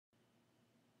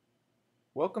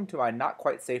Welcome to my Not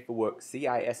Quite Safe for Work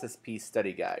CISSP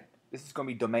study guide. This is going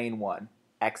to be Domain 1,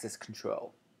 Access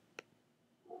Control.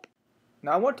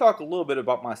 Now I want to talk a little bit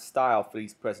about my style for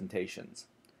these presentations.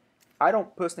 I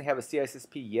don't personally have a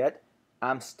CISSP yet.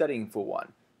 I'm studying for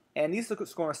one. And these are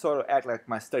going to sort of act like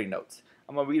my study notes.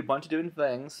 I'm going to read a bunch of different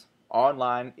things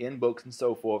online, in books, and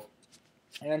so forth,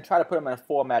 and then try to put them in a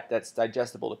format that's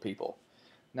digestible to people.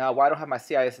 Now, while I don't have my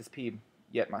CISSP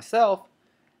yet myself,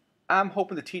 I'm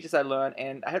hoping to teach as I learn,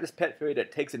 and I have this pet theory that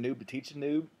it takes a noob to teach a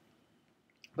noob.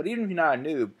 But even if you're not a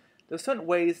noob, there's certain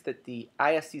ways that the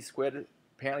ISC squared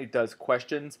apparently does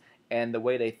questions and the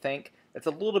way they think that's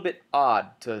a little bit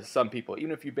odd to some people,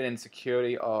 even if you've been in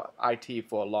security or IT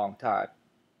for a long time.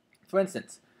 For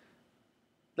instance,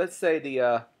 let's say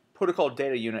the protocol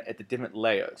data unit at the different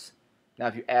layers. Now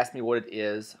if you ask me what it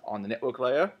is on the network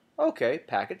layer, okay,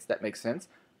 packets, that makes sense.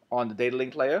 On the data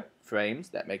link layer, frames,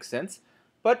 that makes sense.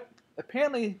 But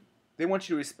apparently they want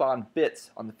you to respond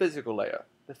bits on the physical layer.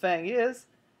 The thing is,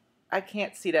 I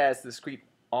can't see that as discrete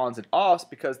ons and offs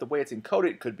because the way it's encoded,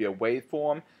 it could be a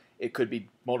waveform, it could be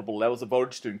multiple levels of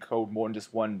voltage to encode more than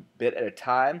just one bit at a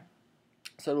time.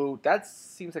 So that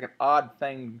seems like an odd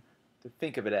thing to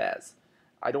think of it as.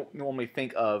 I don't normally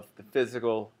think of the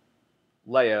physical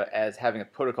layer as having a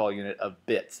protocol unit of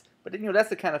bits. But that's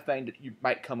the kind of thing that you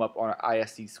might come up on an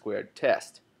ISC squared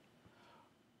test.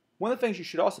 One of the things you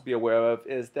should also be aware of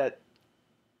is that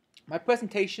my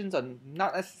presentations are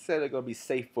not necessarily going to be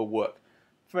safe for work.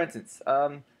 For instance,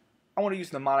 I want to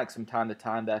use mnemonics from time to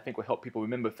time that I think will help people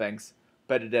remember things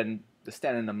better than the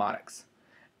standard mnemonics.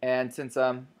 And since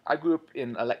I grew up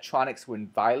in electronics when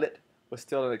violet was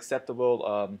still an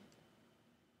acceptable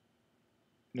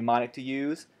mnemonic to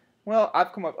use, well,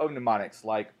 I've come up with other mnemonics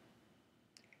like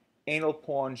anal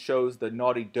porn shows the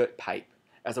naughty dirt pipe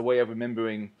as a way of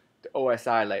remembering the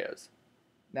OSI layers.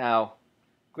 Now,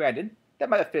 granted,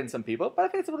 that might offend some people, but I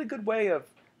think it's a really good way of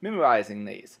memorizing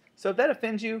these. So if that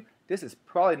offends you, this is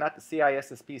probably not the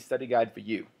CISSP study guide for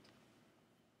you.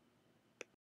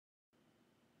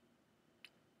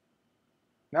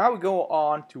 Now we go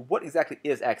on to what exactly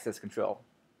is access control.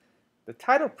 The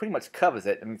title pretty much covers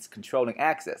it. I mean, it's controlling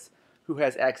access. Who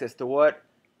has access to what?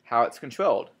 How it's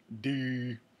controlled.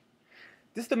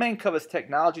 This domain covers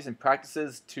technologies and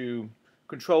practices to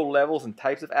control levels and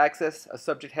types of access a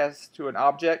subject has to an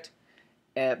object,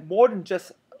 and more than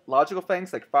just logical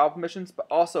things like file permissions, but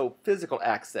also physical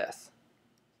access.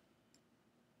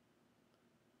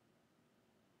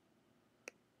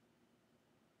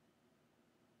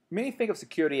 Many think of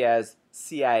security as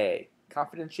CIA,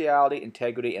 confidentiality,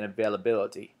 integrity, and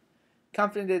availability.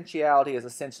 Confidentiality is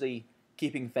essentially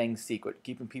keeping things secret,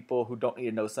 keeping people who don't need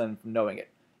to know something from knowing it.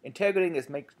 Integrity is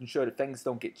making sure that things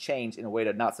don't get changed in a way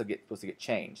they're not supposed to get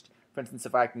changed. For instance,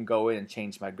 if I can go in and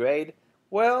change my grade,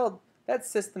 well, that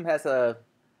system has a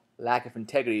lack of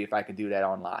integrity if I can do that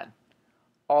online.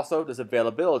 Also, there's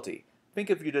availability. Think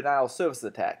of your denial of service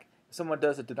attack. If someone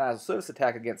does a denial of service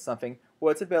attack against something,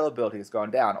 well, its availability has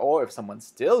gone down. Or if someone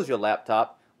steals your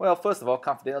laptop, well, first of all,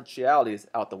 confidentiality is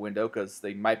out the window because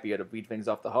they might be able to read things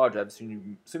off the hard drive,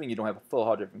 assuming you don't have a full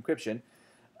hard drive encryption.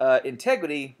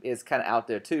 Integrity is kind of out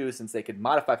there too, since they could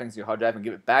modify things on your hard drive and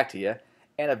give it back to you.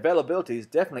 And availability is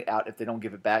definitely out if they don't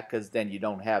give it back, because then you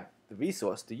don't have the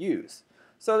resource to use.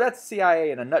 So that's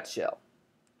CIA in a nutshell.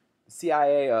 The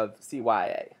CIA of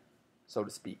CYA, so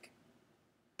to speak.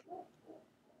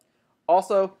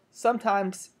 Also,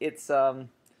 sometimes it's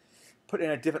put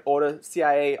in a different order.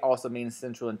 CIA also means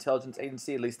Central Intelligence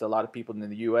Agency, at least a lot of people in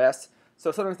the US.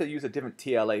 So sometimes they use a different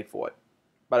TLA for it.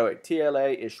 By the way,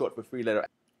 TLA is short for three-letter.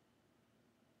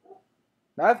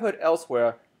 Now I've heard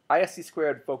elsewhere ISC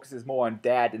squared focuses more on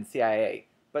DAD than CIA,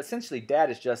 but essentially DAD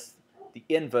is just the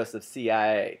inverse of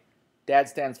CIA. DAD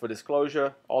stands for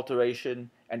disclosure,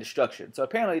 alteration, and destruction. So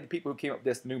apparently the people who came up with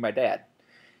this knew my dad.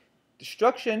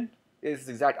 Destruction is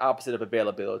the exact opposite of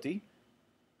availability.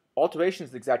 Alteration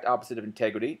is the exact opposite of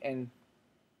integrity, and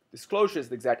disclosure is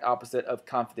the exact opposite of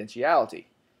confidentiality.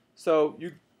 So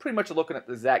you pretty much are looking at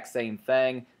the exact same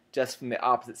thing, just from the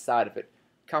opposite side of it.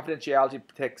 Confidentiality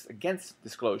protects against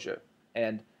disclosure,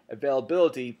 and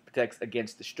availability protects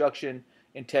against destruction.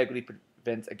 Integrity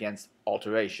prevents against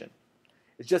alteration.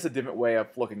 It's just a different way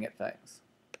of looking at things.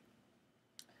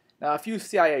 Now, a few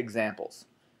CIA examples.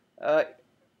 A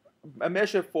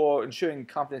measure for ensuring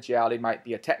confidentiality might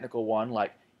be a technical one,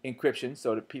 like encryption,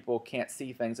 so that people can't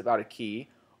see things about a key,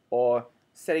 or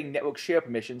setting network share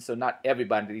permissions so not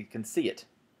everybody can see it.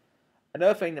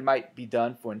 Another thing that might be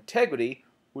done for integrity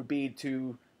would be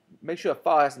to make sure a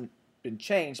file hasn't been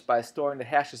changed by storing the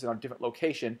hashes in a different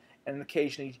location and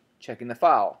occasionally checking the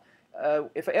file.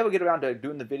 If I ever get around to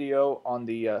doing the video on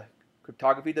the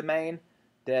cryptography domain,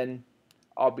 then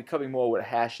I'll be covering more what a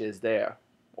hash is there.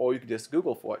 Or you can just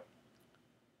Google for it.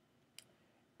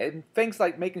 And things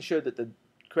like making sure that the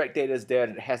correct data is there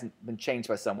and it hasn't been changed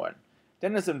by someone.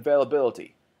 Then there's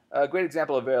availability. A great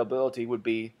example of availability would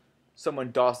be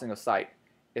someone DOSing a site.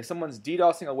 If someone's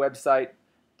DDoSing a website,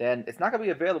 then it's not going to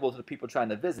be available to the people trying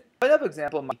to visit. Another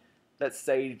example might, let's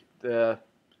say a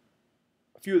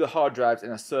few of the hard drives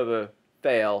in a server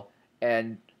fail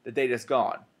and the data is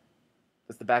gone.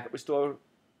 Does the backup restore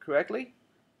correctly?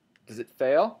 Does it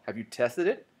fail? Have you tested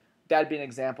it? That'd be an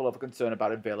example of a concern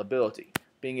about availability,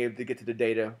 being able to get to the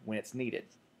data when it's needed.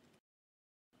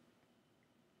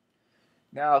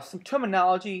 Now, some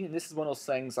terminology, and this is one of those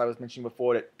things I was mentioning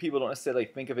before that people don't necessarily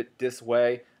think of it this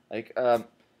way. Like,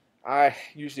 I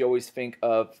usually always think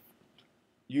of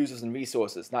users and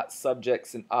resources, not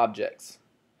subjects and objects.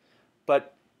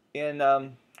 But in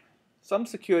some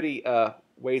security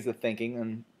ways of thinking,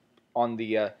 and on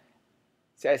the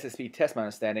CISSP test, my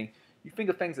understanding, you think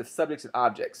of things as subjects and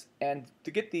objects. And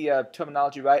to get the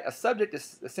terminology right, a subject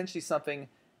is essentially something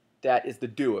that is the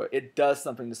doer. It does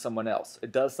something to someone else.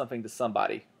 It does something to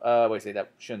somebody. Wait, say that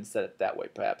shouldn't have said it that way,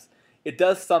 perhaps. It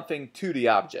does something to the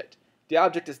object. The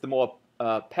object is the more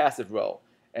passive role.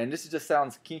 And this just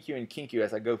sounds kinkier and kinkier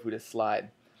as I go through this slide.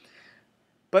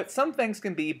 But some things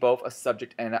can be both a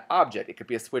subject and an object. It could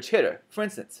be a switch hitter. For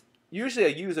instance, usually a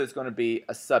user is going to be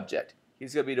a subject.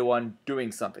 He's going to be the one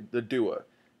doing something, the doer.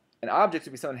 An object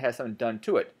would be someone who has something done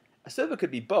to it. A server could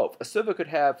be both. A server could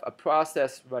have a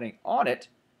process running on it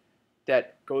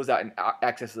that goes out and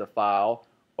accesses a file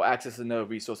or accesses another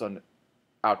resource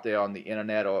out there on the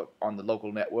internet or on the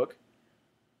local network.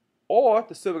 Or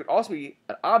the server could also be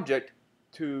an object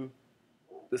to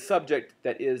the subject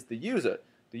that is the user.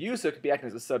 The user could be acting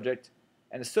as a subject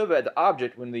and the server as the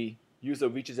object when the user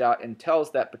reaches out and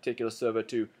tells that particular server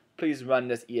to please run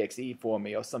this exe for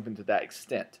me or something to that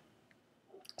extent.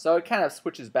 So it kind of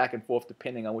switches back and forth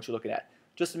depending on what you're looking at.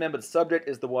 Just remember the subject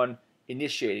is the one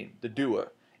initiating, the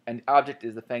doer, and the object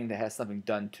is the thing that has something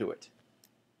done to it.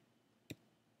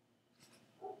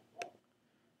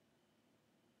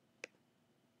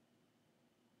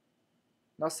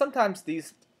 Now sometimes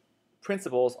these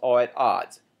principles are at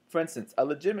odds. For instance, a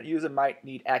legitimate user might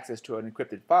need access to an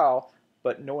encrypted file,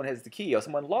 but no one has the key or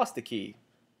someone lost the key.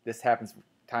 This happens from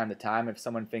time to time. If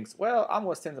someone thinks, well, I'm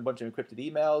going to send a bunch of encrypted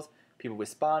emails, people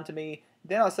respond to me,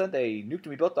 then all of a sudden they nuked and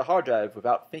rebuilt the hard drive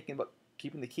without thinking about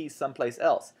keeping the keys someplace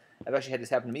else. I've actually had this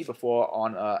happen to me before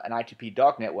on an I2P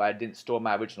darknet where I didn't store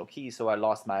my original key, so I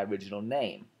lost my original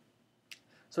name.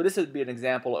 So this would be an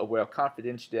example of where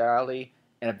confidentiality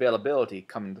and availability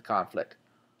come into conflict.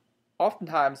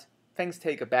 Oftentimes, things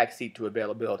take a backseat to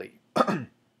availability.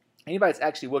 Anybody that's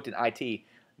actually worked in IT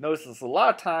notices a lot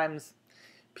of times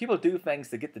people do things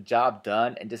to get the job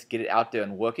done and just get it out there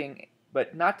and working,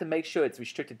 but not to make sure it's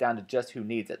restricted down to just who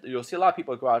needs it. You'll see a lot of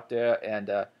people go out there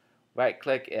and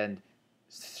right-click and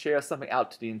share something out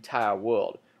to the entire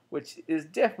world, which is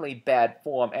definitely bad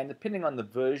form, and depending on the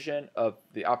version of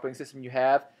the operating system you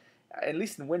have, at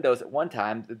least in Windows at one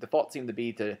time, the default seemed to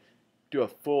be to do a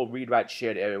full read-write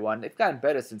share to everyone. It's gotten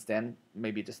better since then,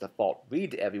 maybe just default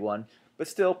read to everyone, but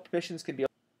still permissions can be.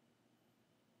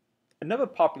 Another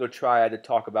popular triad to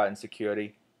talk about in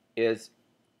security is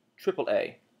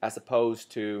AAA, as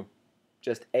opposed to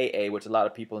just AA, which a lot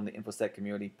of people in the InfoSec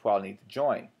community probably need to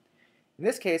join. In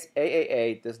this case,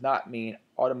 AAA does not mean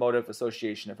Automotive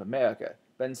Association of America,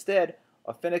 but instead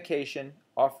authentication,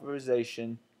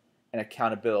 authorization, and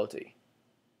accountability.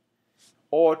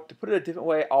 Or to put it a different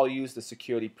way, I'll use the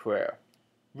security prayer.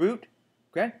 Root,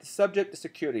 grant the subject the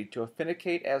security to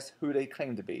authenticate as who they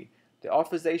claim to be, the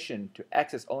authorization to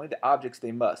access only the objects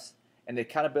they must, and the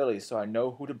accountability so I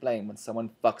know who to blame when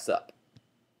someone fucks up.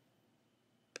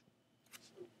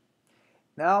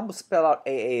 Now I'm going to spell out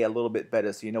AA a little bit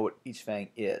better so you know what each thing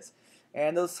is.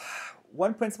 And there's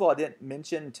one principle I didn't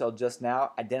mention until just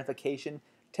now, identification.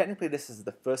 Technically this is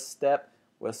the first step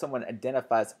where someone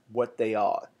identifies what they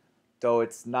are. Though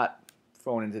it's not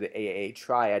thrown into the AA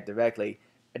triad directly,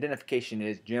 identification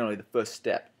is generally the first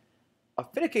step.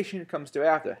 Authentication comes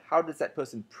thereafter. How does that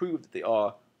person prove that they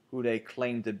are who they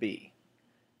claim to be?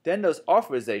 Then there's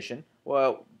authorization.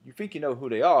 Well, you think you know who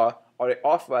they are they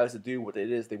authorized to do what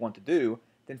it is they want to do?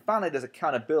 Then finally there's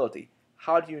accountability.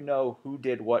 How do you know who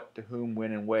did what to whom,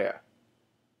 when, and where?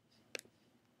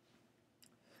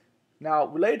 Now,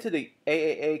 related to the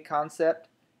AAA concept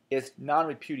is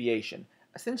non-repudiation.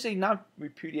 Essentially,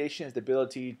 non-repudiation is the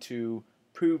ability to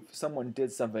prove someone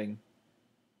did something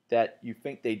that you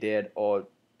think they did or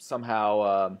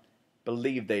somehow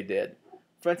believe they did.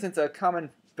 For instance, a common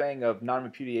thing of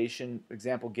non-repudiation,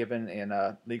 example given in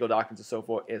legal documents and so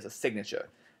forth, is a signature.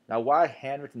 Now, why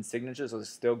handwritten signatures are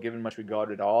still given much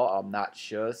regard at all, I'm not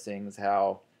sure, seeing as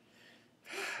how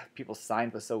people sign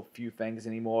for so few things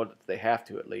anymore, that they have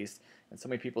to at least, and so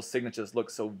many people's signatures look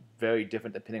so very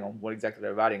different depending on what exactly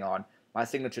they're writing on. My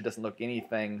signature doesn't look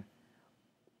anything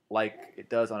like it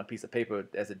does on a piece of paper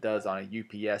as it does on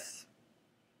a UPS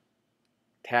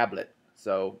tablet.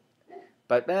 So,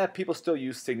 but people still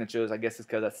use signatures. I guess it's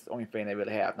because that's the only thing they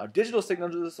really have. Now, digital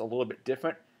signatures are a little bit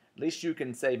different. At least you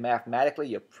can say mathematically,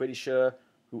 you're pretty sure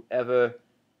whoever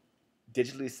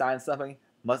digitally signed something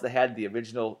must have had the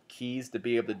original keys to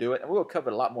be able to do it. And we'll cover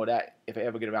a lot more of that if I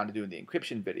ever get around to doing the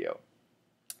encryption video.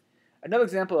 Another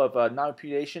example of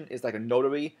non-repudiation is like a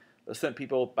notary. There's certain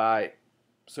people by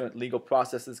certain legal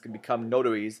processes can become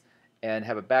notaries and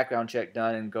have a background check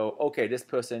done and go, okay, this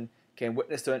person can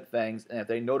witness certain things, and if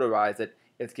they notarize it,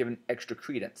 it's given extra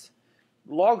credence.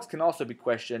 Logs can also be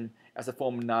questioned as a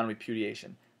form of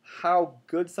non-repudiation. How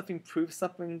good something proves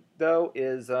something, though,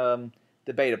 is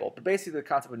debatable. But basically, the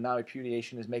concept of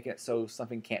non-repudiation is making it so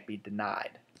something can't be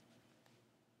denied.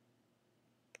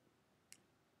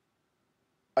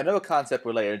 Another concept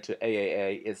related to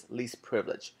AAA is least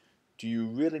privilege. Do you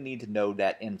really need to know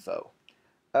that info?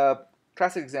 A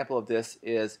classic example of this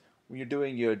is when you're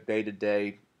doing your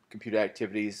day-to-day computer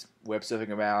activities, web surfing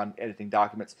around, editing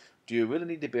documents, do you really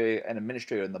need to be an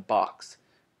administrator in the box?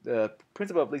 The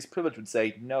principle of least privilege would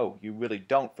say, no, you really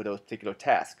don't for those particular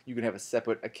tasks. You can have a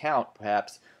separate account,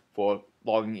 perhaps, for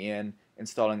logging in,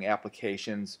 installing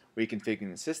applications,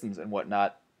 reconfiguring systems, and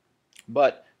whatnot.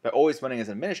 But by always running as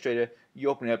an administrator, you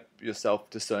open up yourself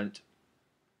to certain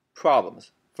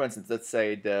problems. For instance, let's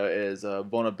say there is a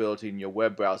vulnerability in your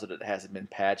web browser that hasn't been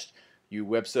patched. You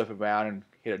web surf around and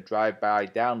hit a drive-by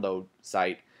download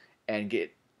site and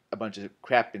get a bunch of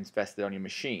crap infested on your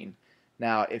machine.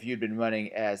 Now, if you'd been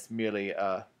running as merely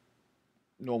a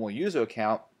normal user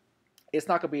account, it's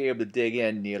not going to be able to dig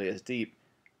in nearly as deep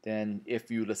than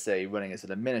if you, let's say, running as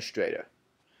an administrator.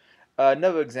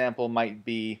 Another example might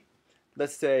be,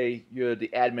 let's say you're the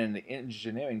admin in the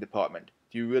engineering department.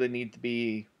 Do you really need to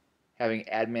be having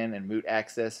admin and root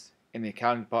access in the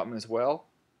accounting department as well?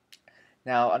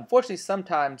 Now, unfortunately,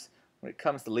 sometimes when it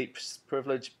comes to least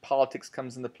privilege, politics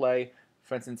comes into play.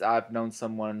 For instance, I've known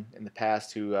someone in the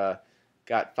past who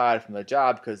got fired from their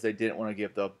job because they didn't want to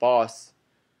give the boss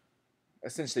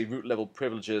essentially root level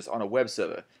privileges on a web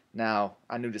server. Now,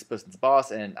 I knew this person's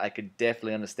boss, and I could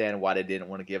definitely understand why they didn't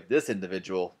want to give this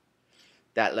individual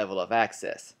that level of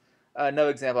access. Another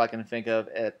example I can think of,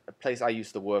 at a place I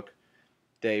used to work,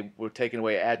 they were taking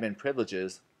away admin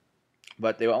privileges,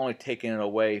 but they were only taking it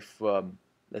away from,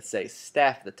 let's say,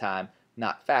 staff at the time,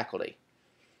 not faculty,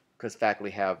 because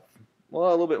faculty have, well,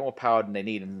 a little bit more power than they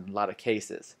need in a lot of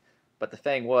cases. But the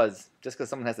thing was, just because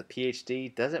someone has a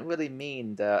PhD doesn't really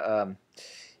mean that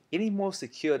any more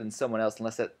secure than someone else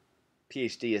unless that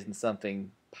PhD isn't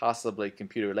something possibly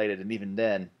computer related, and even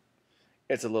then,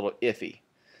 it's a little iffy.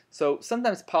 So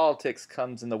sometimes politics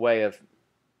comes in the way of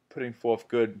putting forth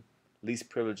good least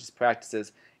privileged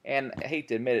practices, and I hate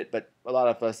to admit it, but a lot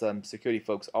of us security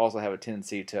folks also have a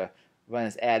tendency to run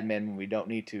as admin when we don't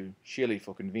need to, sheerly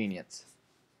for convenience.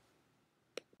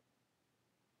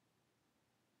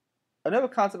 Another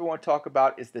concept I want to talk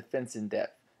about is defense in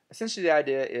depth. Essentially, the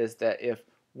idea is that if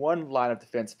one line of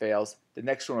defense fails, the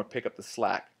next one will pick up the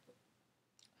slack.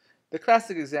 The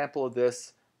classic example of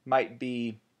this might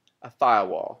be a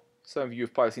firewall. Some of you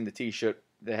have probably seen the t-shirt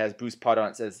that has Bruce Potter on it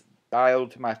that says, "Bow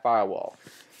to my firewall."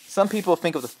 Some people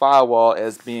think of the firewall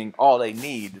as being all they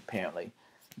need, apparently.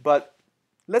 But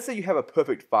let's say you have a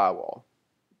perfect firewall.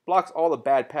 Blocks all the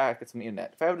bad packets from the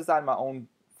internet. If I ever designed my own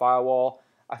firewall,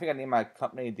 I think I'd name my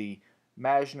company the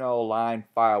Maginot Line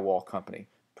Firewall Company.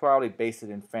 Probably based it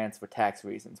in France for tax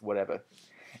reasons, whatever.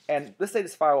 And let's say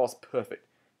this firewall is perfect.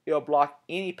 It'll block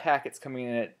any packets coming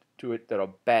in to it that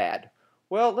are bad.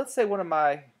 Well, let's say one of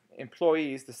my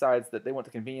employees decides that they want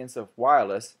the convenience of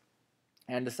wireless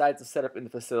and decides to set up in the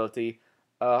facility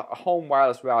a home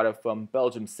wireless router from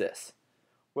Belgium CISSP.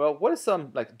 Well, what if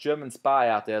some like German spy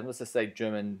out there, let's just say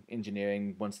German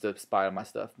engineering wants to spy on my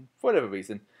stuff, for whatever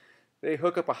reason, they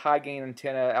hook up a high gain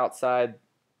antenna outside,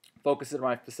 focus it on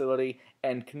my facility,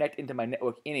 and connect into my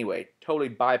network anyway, totally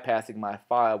bypassing my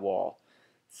firewall.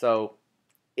 So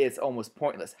it's almost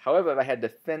pointless. However, if I had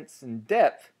defense in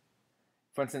depth,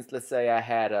 for instance, let's say I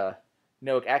had a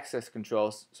network access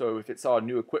controls, so if it saw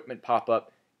new equipment pop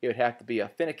up, it would have to be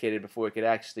authenticated before it could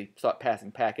actually start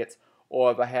passing packets.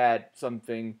 Or if I had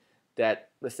something that,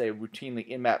 let's say, routinely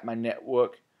in-mapped my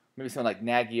network, maybe something like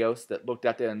Nagios that looked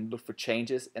out there and looked for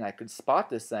changes, and I could spot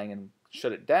this thing and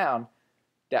shut it down,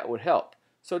 that would help.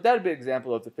 So that would be an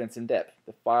example of defense in depth.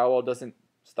 The firewall doesn't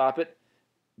stop it,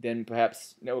 then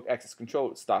perhaps network access control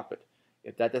would stop it.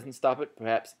 If that doesn't stop it,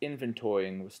 perhaps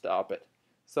inventorying will stop it.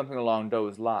 Something along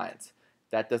those lines.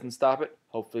 If that doesn't stop it,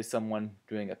 hopefully someone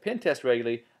doing a pen test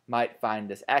regularly might find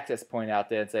this access point out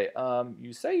there and say,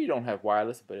 you say you don't have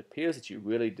wireless, but it appears that you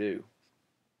really do.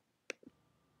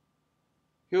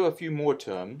 Here are a few more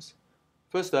terms.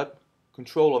 First up,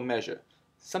 control or measure.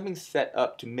 Something set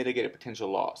up to mitigate a potential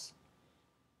loss.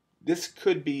 This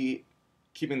could be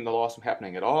keeping the loss from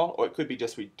happening at all, or it could be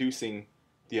just reducing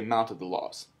the amount of the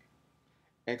loss.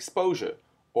 Exposure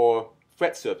or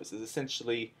threat surface is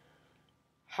essentially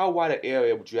how wide an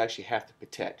area would you actually have to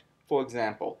protect. For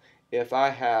example, if I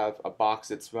have a box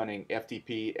that's running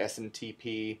FTP,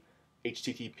 SMTP,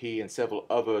 HTTP, and several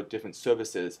other different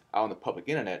services out on the public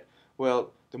internet,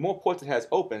 well, the more ports it has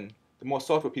open, the more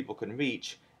software people can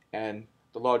reach, and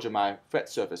the larger my threat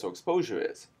surface or exposure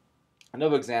is.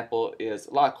 Another example is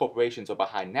a lot of corporations are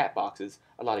behind NAT boxes,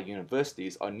 a lot of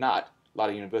universities are not. A lot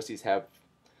of universities have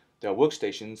their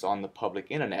workstations on the public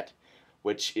internet,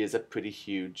 which is a pretty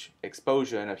huge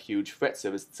exposure and a huge threat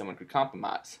surface that someone could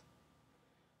compromise.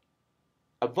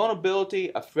 A vulnerability,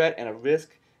 a threat, and a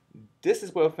risk, this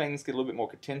is where things get a little bit more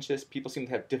contentious. People seem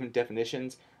to have different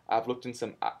definitions. I've looked in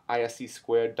some ISC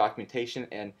squared documentation,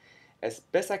 and as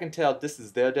best I can tell, this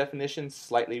is their definition,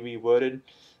 slightly reworded.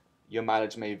 Your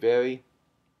mileage may vary.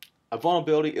 A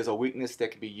vulnerability is a weakness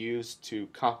that can be used to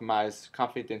compromise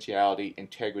confidentiality,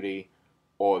 integrity,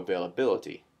 or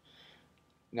availability.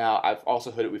 Now, I've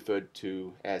also heard it referred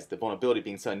to as the vulnerability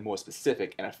being something more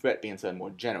specific and a threat being something more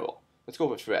general. Let's go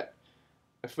with threat.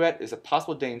 A threat is a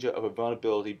possible danger of a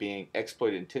vulnerability being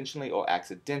exploited intentionally or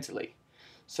accidentally.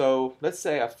 So let's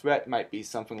say a threat might be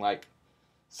something like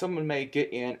someone may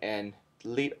get in and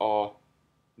delete all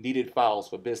needed files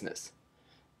for business.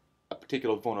 A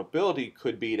particular vulnerability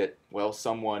could be that, well,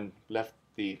 someone left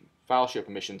the file share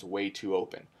permissions way too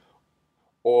open.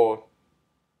 Or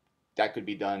that could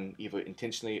be done either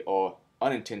intentionally or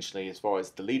unintentionally as far as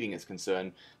deleting is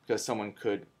concerned, because someone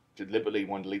could deliberately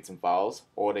want to delete some files,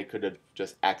 or they could have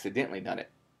just accidentally done it.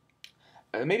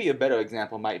 Maybe a better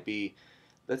example might be,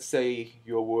 let's say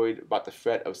you're worried about the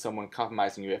threat of someone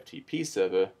compromising your FTP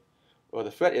server, or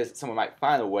the threat is that someone might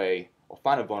find a way or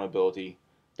find a vulnerability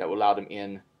that will allow them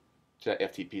in to that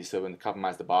FTP server and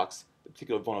compromise the box. The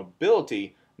particular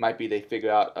vulnerability might be they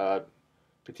figure out a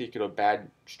particular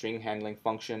bad string handling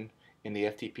function in the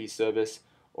FTP service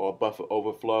or buffer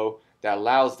overflow that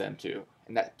allows them to,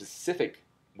 and that specific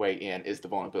way in is the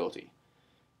vulnerability.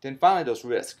 Then finally, there's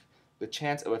risk. The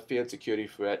chance of a failed security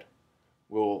threat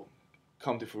will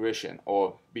come to fruition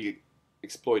or be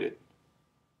exploited.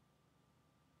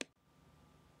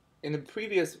 In the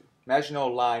previous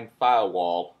Maginot Line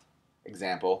firewall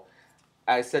example,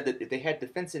 I said that if they had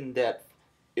defense in depth,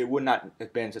 it would not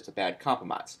have been such a bad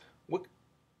compromise. What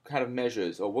kind of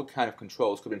measures or what kind of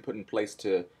controls could have been put in place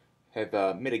to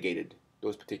have mitigated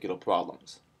those particular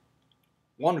problems?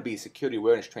 One would be security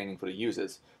awareness training for the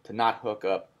users to not hook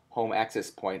up home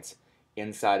access points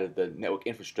inside of the network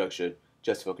infrastructure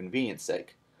just for convenience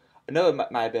sake. Another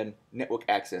might have been network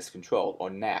access control, or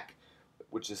NAC,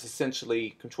 which is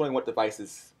essentially controlling what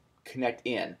devices connect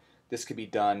in. This could be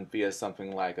done via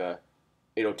something like a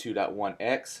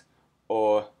 802.1x,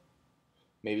 or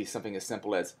maybe something as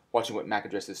simple as watching what MAC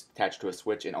address is attached to a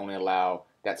switch and only allow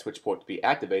that switch port to be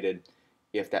activated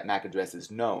if that MAC address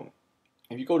is known.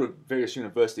 If you go to various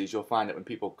universities, you'll find that when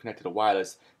people connect to the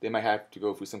wireless, they might have to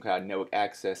go through some kind of network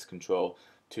access control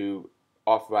to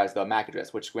authorize the MAC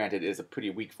address, which granted is a pretty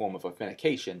weak form of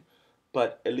authentication,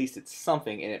 but at least it's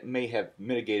something, and it may have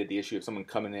mitigated the issue of someone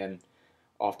coming in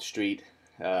off the street,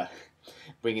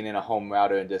 bringing in a home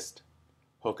router and just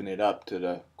hooking it up to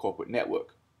the corporate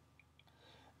network.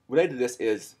 Related to this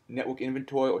is network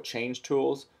inventory or change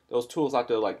tools. Those tools out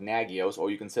there like Nagios, or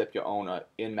you can set up your own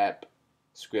nmap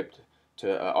script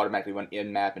to automatically run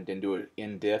nmap and then do an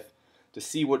indiff to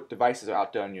see what devices are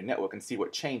out there on your network and see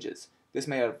what changes. This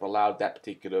may have allowed that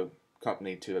particular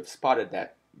company to have spotted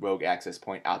that rogue access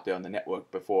point out there on the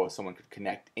network before someone could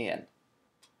connect in.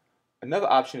 Another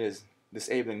option is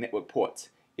disabling network ports.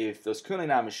 If there's currently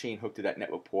not a machine hooked to that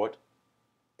network port,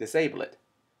 disable it.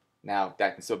 Now,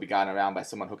 that can still be gotten around by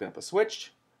someone hooking up a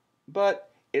switch,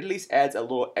 but it at least adds a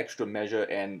little extra measure,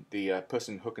 and the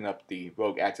person hooking up the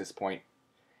rogue access point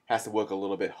has to work a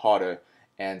little bit harder,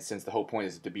 and since the whole point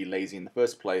is to be lazy in the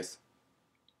first place,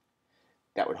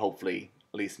 that would hopefully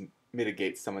at least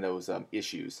mitigate some of those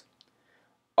issues.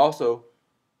 Also,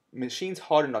 machines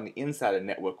hardened on the inside of the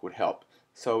network would help.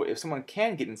 So if someone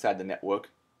can get inside the network,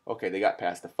 okay, they got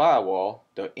past the firewall,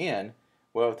 they're in,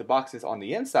 Well, if the boxes on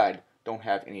the inside don't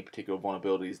have any particular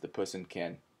vulnerabilities the person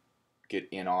can get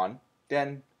in on,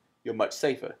 then you're much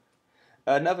safer.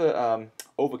 Another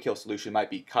overkill solution might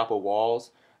be copper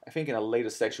walls. I think in a later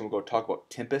section we're going to talk about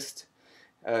Tempest.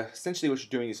 Essentially what you're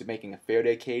doing is you're making a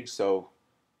Faraday cage so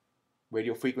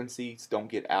radio frequencies don't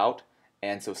get out,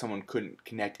 and so someone couldn't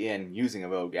connect in using a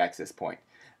rogue access point.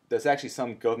 There's actually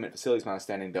some government facilities, my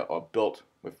understanding, that are built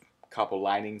with copper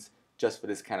linings just for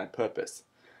this kind of purpose.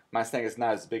 My understanding is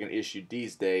not as big an issue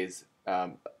these days,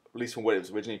 at least from what it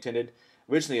was originally intended.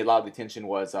 Originally, a lot of the attention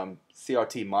was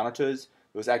CRT monitors.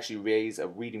 It was actually ways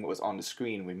of reading what was on the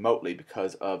screen remotely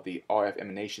because of the RF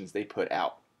emanations they put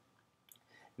out.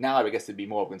 Now, I guess it'd be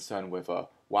more of a concern with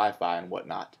Wi-Fi and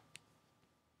whatnot.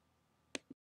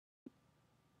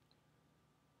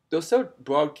 There are several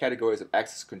broad categories of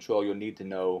access control you'll need to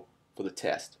know for the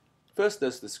test. First,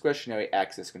 there's discretionary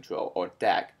access control, or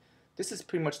DAC. This is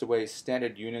pretty much the way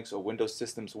standard Unix or Windows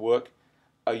systems work.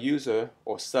 A user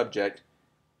or subject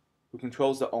who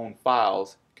controls their own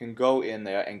files can go in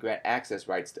there and grant access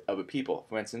rights to other people.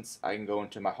 For instance, I can go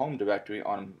into my home directory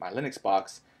on my Linux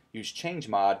box, use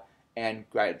chmod, and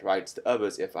grant rights to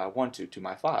others if I want to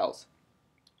my files.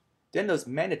 Then there's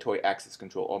mandatory access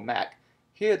control, or MAC.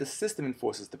 Here, the system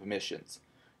enforces the permissions.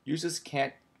 Users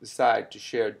can't decide to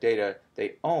share data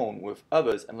they own with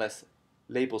others unless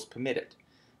labels permit it.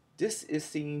 This is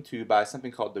seen to by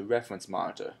something called the reference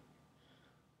monitor.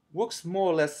 Works more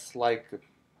or less like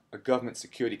a government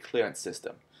security clearance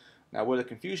system. Now, where the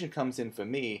confusion comes in for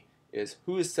me is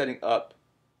who is setting up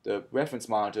the reference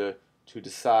monitor to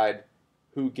decide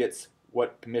who gets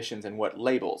what permissions and what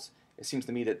labels. It seems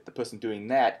to me that the person doing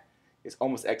that is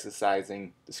almost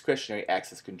exercising discretionary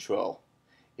access control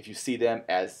if you see them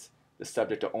as the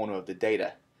subject or owner of the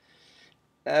data.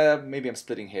 Maybe I'm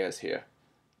splitting hairs here.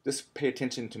 Just pay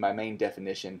attention to my main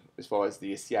definition as far as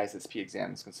the CISSP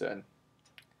exam is concerned.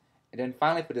 And then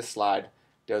finally for this slide,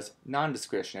 there's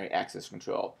non-discretionary access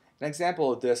control. An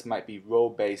example of this might be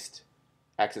role-based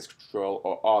access control,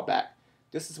 or RBAC.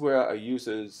 This is where a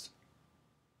user's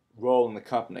role in the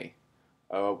company,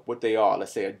 what they are,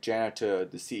 let's say a janitor,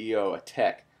 the CEO, a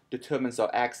tech, determines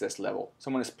their access level.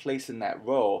 Someone is placed in that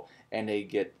role and they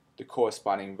get the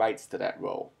corresponding rights to that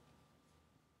role.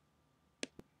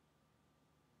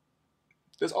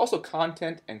 There's also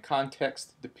content and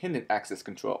context dependent access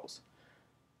controls.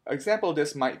 An example of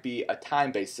this might be a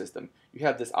time-based system. You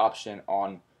have this option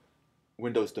on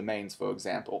Windows domains, for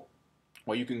example,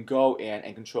 where you can go in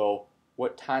and control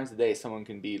what times of the day someone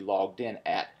can be logged in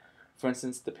at. For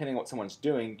instance, depending on what someone's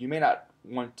doing, you may not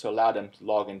want to allow them to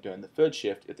log in during the third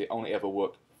shift if they only ever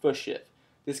work first shift.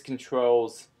 This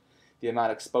controls the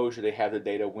amount of exposure they have to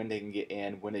data, when they can get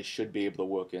in, when they should be able to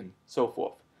work in, so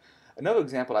forth. Another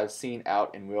example I've seen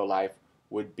out in real life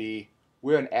would be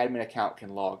where an admin account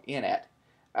can log in at.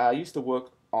 I used to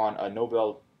work on a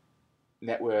Novell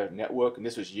network, and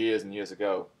this was years and years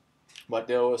ago. But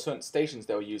there were certain stations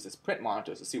that were used as print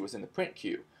monitors to see what's in the print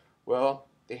queue. Well,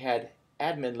 they had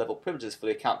admin level privileges for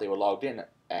the account they were logged in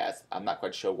as. I'm not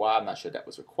quite sure why, I'm not sure that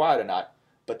was required or not,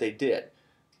 but they did.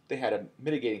 They had a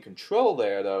mitigating control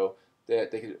there, though,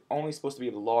 that they could only supposed to be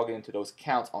able to log into those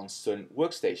accounts on certain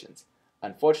workstations.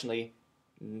 Unfortunately,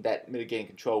 that mitigating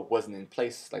control wasn't in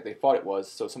place like they thought it was,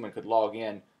 so someone could log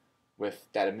in with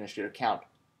that administrator account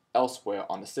elsewhere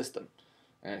on the system,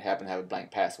 and it happened to have a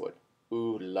blank password.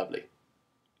 Ooh, lovely.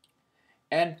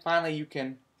 And finally, you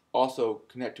can also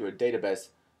connect to a database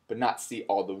but not see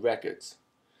all the records.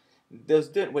 There's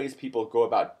different ways people go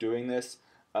about doing this.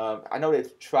 I know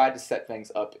they've tried to set things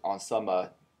up on some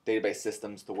database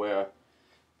systems to where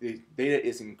the data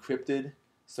is encrypted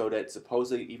so that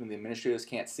supposedly even the administrators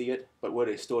can't see it, but where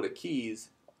they store the keys,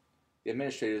 the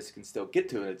administrators can still get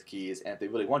to the keys, and if they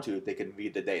really want to, they can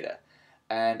read the data.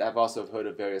 And I've also heard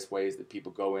of various ways that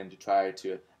people go in to try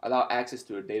to allow access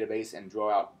to a database and draw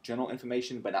out general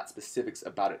information, but not specifics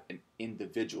about an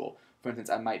individual. For instance,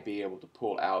 I might be able to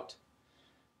pull out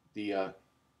the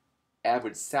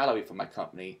average salary for my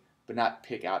company, but not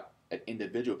pick out an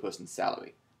individual person's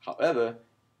salary. However,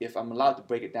 if I'm allowed to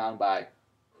break it down by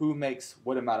who makes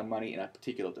what amount of money in a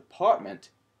particular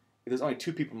department, if there's only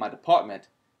 2 people in my department,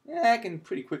 I can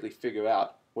pretty quickly figure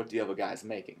out what the other guy's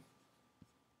making.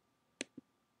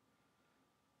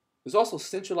 There's also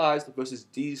centralized versus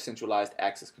decentralized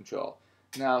access control.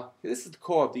 Now, this is the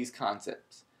core of these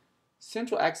concepts.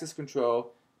 Central access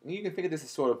control, and you can think of this as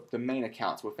sort of domain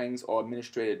accounts where things are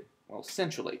administrated, well,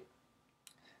 centrally.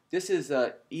 This is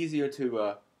easier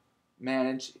to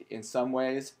manage in some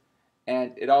ways,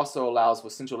 and it also allows for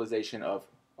centralization of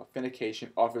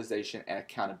authentication, authorization, and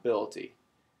accountability.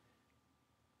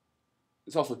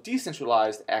 There's also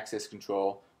decentralized access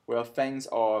control, where things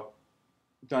are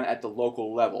done at the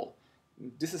local level.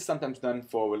 This is sometimes done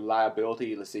for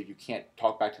reliability. Let's say if you can't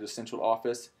talk back to the central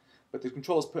office, but the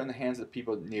control is put in the hands of the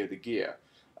people near the gear.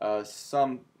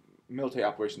 Some military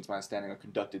operations, my understanding, are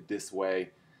conducted this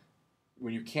way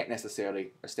when you can't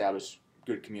necessarily establish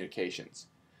good communications.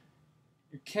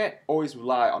 You can't always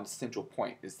rely on the central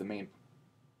point is the main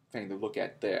thing to look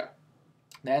at there.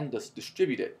 Then just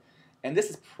distribute it. And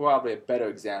this is probably a better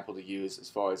example to use as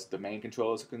far as domain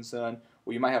controllers are concerned,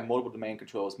 where you might have multiple domain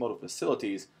controllers, multiple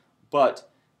facilities, but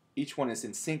each one is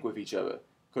in sync with each other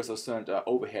because there's certain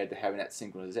overhead to having that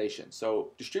synchronization.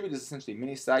 So distributed is essentially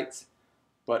many sites,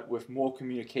 but with more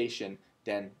communication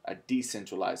than a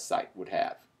decentralized site would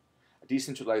have. A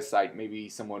decentralized site, maybe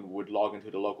someone would log into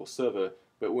the local server,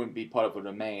 but it wouldn't be part of a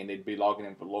domain. They'd be logging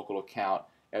in for a local account.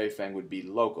 Everything would be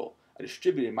local. A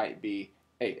distributed might be,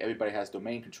 hey, everybody has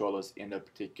domain controllers in a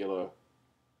particular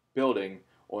building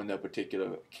or in a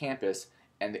particular campus,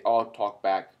 and they all talk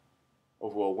back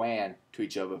over a WAN to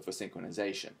each other for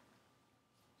synchronization.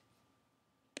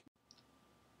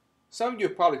 Some of you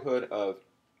have probably heard of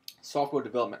software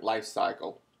development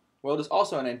lifecycle. Well, there's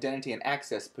also an identity and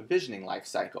access provisioning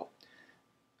lifecycle.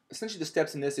 Essentially, the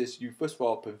steps in this is you first of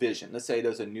all provision. Let's say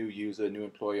there's a new user, a new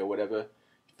employee, or whatever.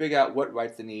 You figure out what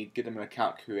rights they need, get them an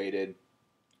account created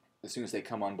as soon as they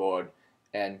come on board,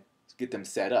 and get them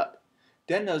set up.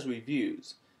 Then there's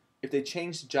reviews. If they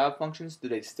change the job functions, do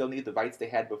they still need the rights they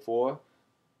had before?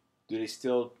 Do they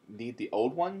still need the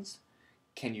old ones?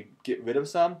 Can you get rid of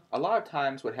some? A lot of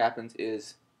times what happens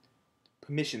is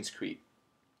permissions creep.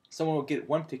 Someone will get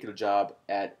one particular job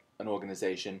at an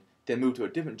organization, then move to a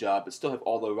different job, but still have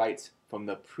all the rights from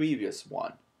the previous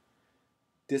one.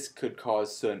 This could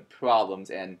cause certain problems,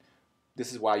 and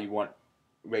this is why you want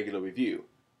regular review.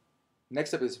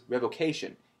 Next up is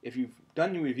revocation. If you've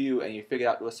done your review and you figure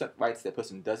out there are certain rights that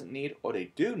person doesn't need, or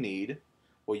they do need,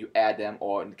 or you add them,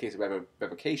 or in the case of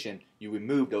revocation, you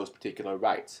remove those particular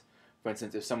rights. For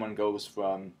instance, if someone goes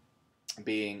from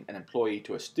being an employee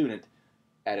to a student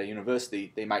at a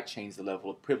university, they might change the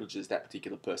level of privileges that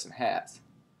particular person has.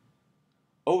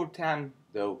 Over time,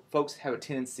 though, folks have a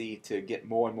tendency to get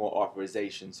more and more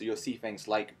authorization, so you'll see things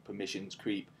like permissions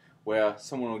creep, where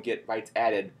someone will get rights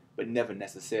added but never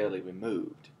necessarily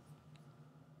removed.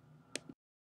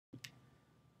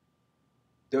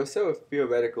 There are several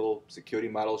theoretical security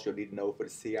models you'll need to know for the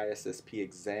CISSP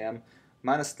exam.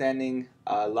 My understanding,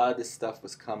 a lot of this stuff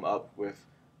was come up with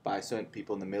by certain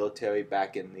people in the military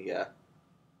back in the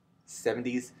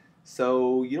 70s,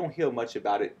 so you don't hear much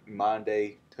about it in modern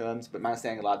day terms, but my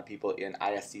understanding, a lot of people in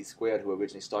ISC squared who were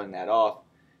originally starting that off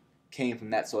came from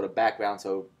that sort of background,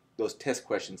 so those test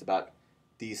questions about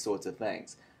these sorts of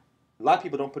things. A lot of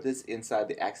people don't put this inside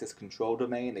the access control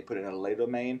domain, they put it in a later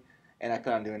domain, and I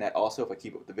plan on doing that also if I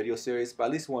keep up with the video series, but I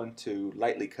at least want to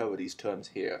lightly cover these terms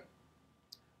here.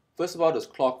 First of all, there's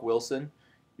Clark-Wilson.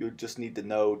 You just need to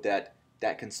know that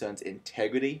that concerns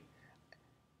integrity,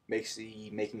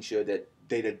 making sure that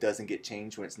data doesn't get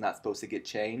changed when it's not supposed to get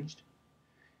changed.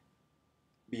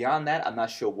 Beyond that, I'm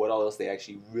not sure what all else they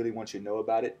actually really want you to know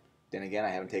about it. Then again, I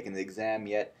haven't taken the exam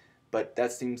yet, but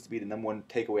that seems to be the #1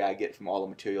 takeaway I get from all the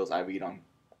materials I read on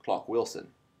Clark-Wilson.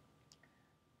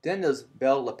 Then there's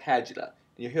Bell-LaPadula,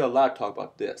 and you'll hear a lot of talk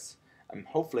about this.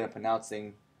 Hopefully I'm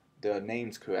pronouncing the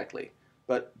names correctly.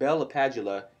 But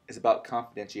Bell-LaPadula is about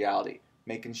confidentiality,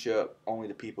 making sure only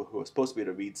the people who are supposed to be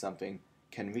able to read something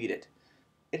can read it.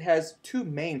 It has two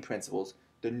main principles,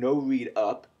 the no read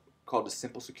up, called the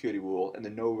simple security rule, and the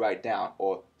no write down,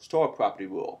 or store property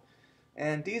rule.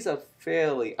 And these are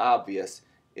fairly obvious.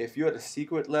 If you're at a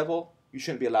secret level, you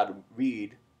shouldn't be allowed to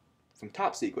read from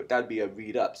top secret. That would be a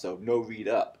read up, so no read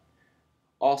up.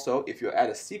 Also, if you're at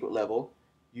a secret level,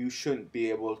 you shouldn't be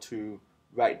able to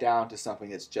write down to something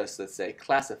that's just, let's say,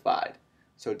 classified.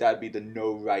 So that would be the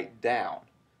no write down.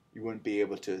 You wouldn't be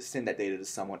able to send that data to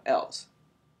someone else.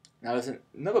 Now there's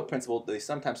another principle that they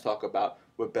sometimes talk about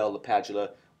with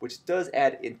Bell-LaPadula, which does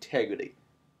add integrity.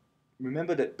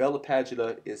 Remember that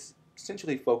Bell-LaPadula is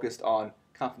essentially focused on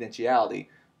confidentiality,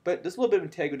 but there's a little bit of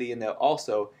integrity in there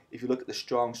also if you look at the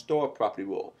strong store property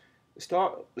rule.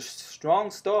 The strong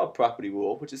store property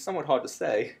rule, which is somewhat hard to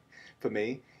say for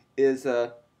me, is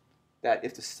that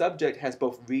if the subject has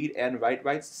both read and write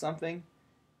rights to something,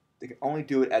 they can only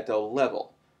do it at their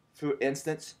level. For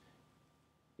instance,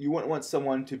 you wouldn't want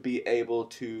someone to be able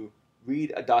to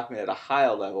read a document at a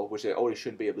higher level, which they already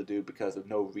shouldn't be able to do because of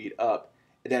no read up,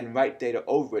 and then write data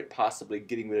over it, possibly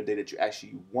getting rid of data that you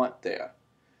actually want there.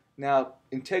 Now,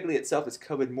 integrity itself is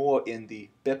covered more in the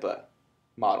BIPA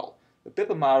model. The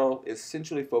BIPA model is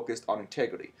essentially focused on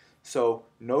integrity. So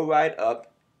no write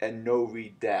up and no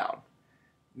read down.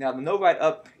 Now the no write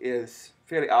up is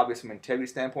fairly obvious from an integrity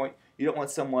standpoint. You don't want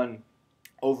someone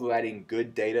overriding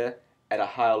good data at a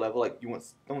higher level. Like don't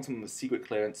want someone with secret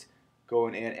clearance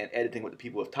going in and editing what the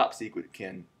people with top secret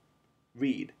can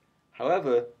read.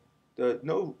 However, the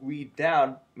no read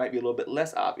down might be a little bit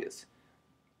less obvious.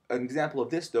 An example of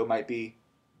this, though, might be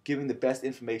giving the best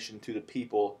information to the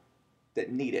people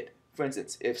that need it. For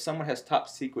instance, if someone has top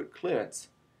secret clearance,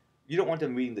 you don't want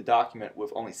them reading the document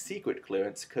with only secret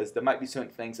clearance because there might be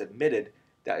certain things omitted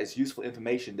that is useful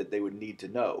information that they would need to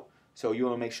know. So you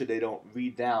want to make sure they don't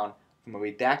read down from a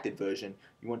redacted version.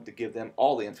 You want to give them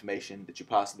all the information that you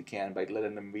possibly can by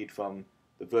letting them read from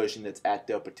the version that's at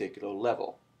their particular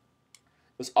level.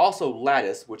 There's also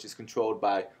lattice, which is controlled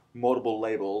by multiple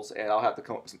labels, and I'll have to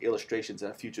come up with some illustrations in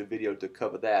a future video to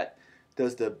cover that.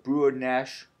 There's the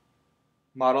Brewer-Nash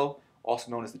model,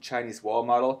 also known as the Chinese wall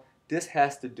model. This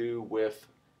has to do with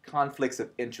conflicts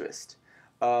of interest.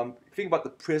 Think about the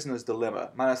prisoner's dilemma.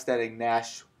 My understanding,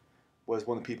 Nash was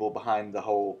one of the people behind the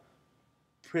whole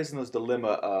prisoner's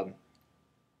dilemma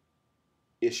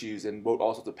issues and wrote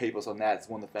all sorts of papers on that. It's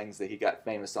one of the things that he got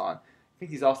famous on. I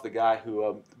think he's also the guy who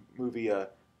the movie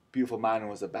Beautiful Mind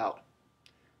was about.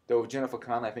 Though with Jennifer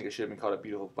Connelly, I think it should have been called A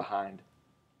Beautiful Behind.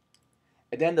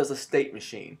 And then there's a state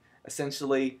machine.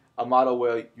 Essentially, a model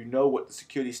where you know what the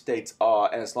security states are,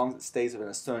 and as long as it stays within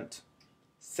a certain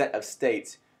set of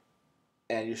states,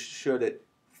 and you're sure that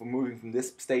from moving from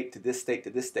this state to this state to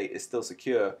this state is still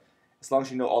secure, as long as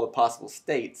you know all the possible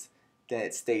states, then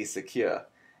it stays secure.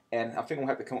 And I think we'll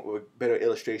have to come up with a better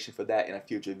illustration for that in a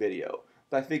future video.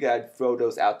 But I figured I'd throw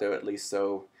those out there at least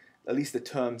so at least the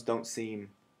terms don't seem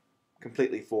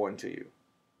completely foreign to you.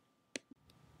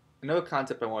 Another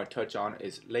concept I want to touch on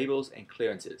is labels and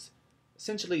clearances.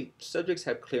 Essentially, subjects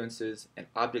have clearances and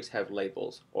objects have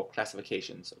labels or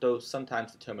classifications, though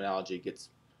sometimes the terminology gets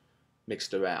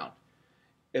mixed around.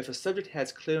 If a subject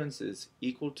has clearances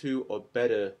equal to or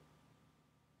better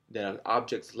than an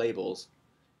object's labels,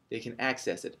 they can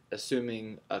access it,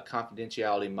 assuming a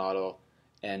confidentiality model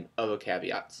and other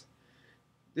caveats.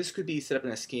 This could be set up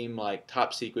in a scheme like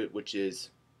top secret, which is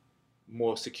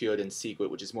more secure than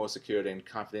secret, which is more secure than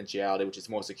confidentiality, which is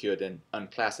more secure than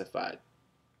unclassified.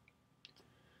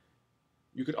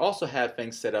 You could also have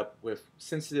things set up with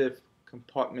sensitive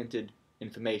compartmented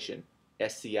information,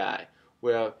 SCI,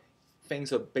 where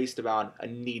things are based around a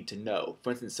need to know.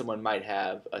 For instance, someone might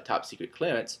have a top secret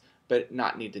clearance, but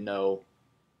not need to know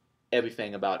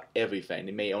everything about everything.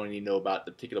 They may only know about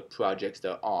the particular projects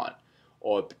they're on,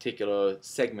 or a particular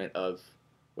segment of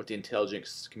what the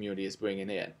intelligence community is bringing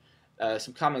in.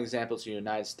 Some common examples in the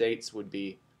United States would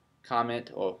be comment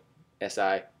or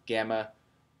SI, gamma,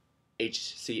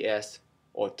 HCS,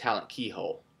 or talent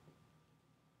keyhole.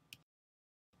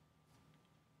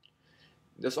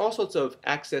 There's all sorts of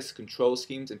access control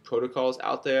schemes and protocols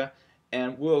out there,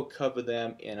 and we'll cover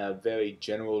them in a very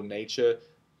general nature,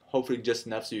 hopefully just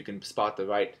enough so you can spot the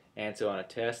right answer on a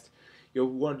test. You'll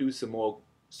want to do some more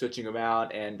searching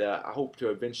around, and I hope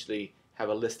to eventually have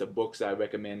a list of books I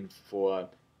recommend for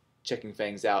checking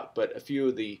things out. But a few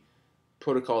of the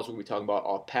protocols we'll be talking about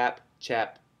are PAP,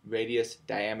 CHAP, radius,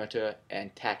 diameter,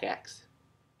 and TACAX,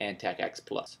 and TACAX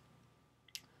Plus.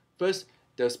 First,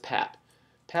 there's PAP.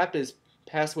 PAP is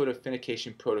Password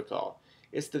Authentication Protocol.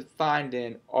 It's defined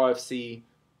in RFC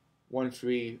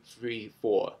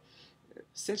 1334.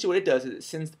 Essentially what it does is it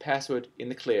sends the password in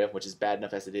the clear, which is bad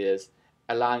enough as it is,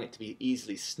 allowing it to be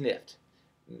easily sniffed.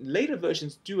 Later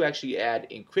versions do actually add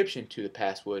encryption to the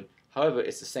password. However,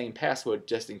 it's the same password,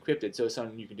 just encrypted, so it's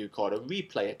something you can do called a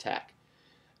replay attack.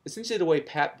 Essentially the way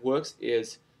PAP works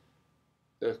is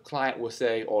the client will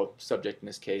say, or subject in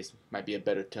this case might be a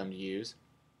better term to use,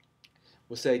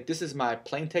 will say, this is my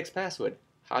plain text password,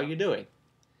 how are you doing?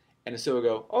 And the server will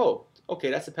go, oh, okay,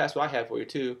 that's the password I have for you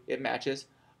too, it matches,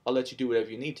 I'll let you do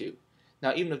whatever you need to.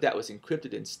 Now even if that was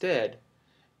encrypted instead,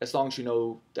 as long as you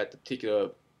know that the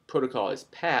particular protocol is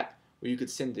PAP, where you could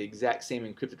send the exact same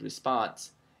encrypted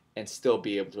response and still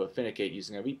be able to authenticate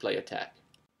using a replay attack.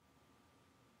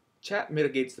 CHAP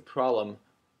mitigates the problem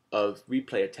of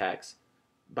replay attacks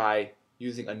by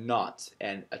using a nonce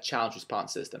and a challenge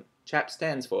response system. CHAP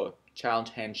stands for Challenge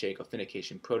Handshake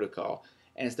Authentication Protocol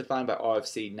and is defined by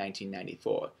RFC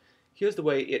 1994. Here's the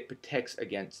way it protects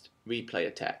against replay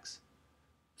attacks.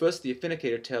 First, the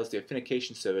authenticator tells the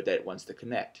authentication server that it wants to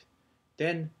connect.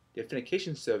 Then, the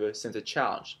authentication server sends a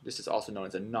challenge. This is also known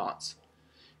as a nonce.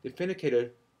 The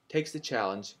authenticator takes the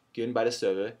challenge given by the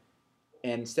server,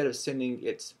 and instead of sending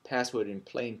its password in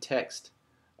plain text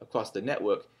across the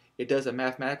network, it does a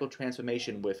mathematical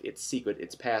transformation with its secret,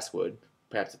 its password,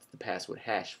 perhaps it's the password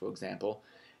hash, for example,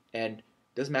 and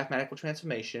does mathematical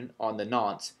transformation on the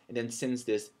nonce and then sends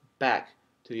this back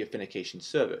to the authentication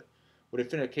server. Well, the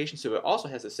authentication server also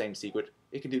has the same secret.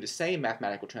 It can do the same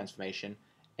mathematical transformation,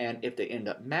 and if they end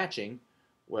up matching,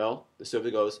 well, the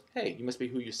server goes, hey, you must be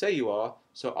who you say you are,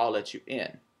 so I'll let you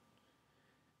in.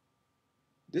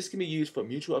 This can be used for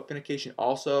mutual authentication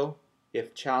also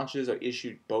if challenges are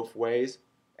issued both ways,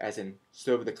 as in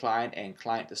server to client and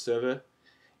client to server.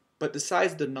 But the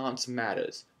size of the nonce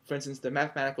matters. For instance, the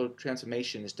mathematical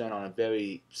transformation is done on a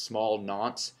very small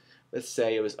nonce. Let's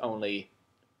say it was only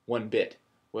 1 bit.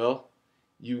 Well,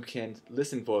 you can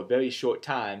listen for a very short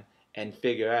time and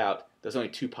figure out there's only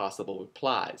 2 possible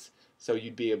replies. So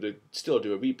you'd be able to still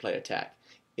do a replay attack.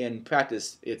 In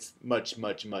practice, it's much,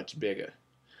 much, much bigger.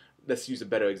 Let's use a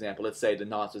better example. Let's say the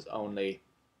nonce is only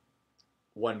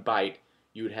 1 byte.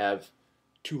 You would have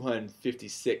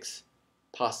 256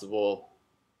 possible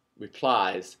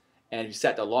replies, and if you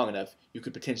sat there long enough, you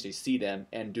could potentially see them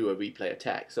and do a replay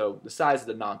attack. So the size of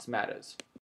the nonce matters.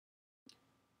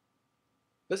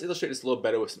 Let's illustrate this a little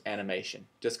better with some animation,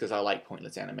 just because I like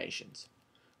pointless animations.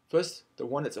 First, the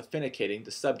one that's authenticating,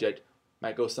 the subject,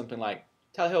 might go something like,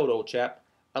 "Tell hell, old chap,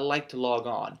 I'd like to log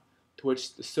on," to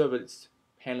which the server that's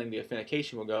handling the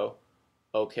authentication will go,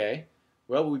 "Okay,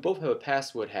 well, we both have a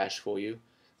password hash for you.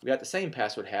 We got the same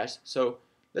password hash, so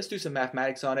let's do some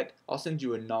mathematics on it. I'll send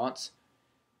you a nonce.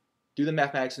 Do the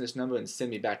mathematics on this number and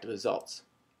send me back the results."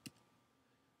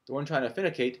 The one trying to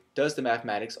authenticate does the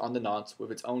mathematics on the nonce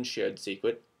with its own shared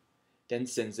secret, then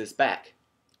sends this back.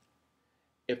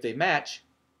 If they match,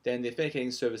 then the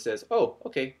authenticating server says, "Oh,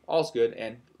 okay, all's good,"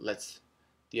 and lets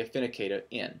the authenticator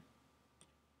in.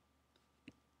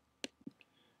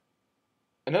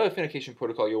 Another authentication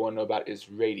protocol you'll want to know about is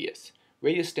RADIUS.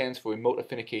 RADIUS stands for Remote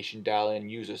Authentication Dial-In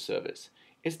User Service.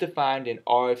 It's defined in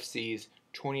RFCs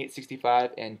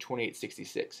 2865 and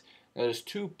 2866. Now there's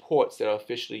 2 ports that are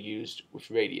officially used with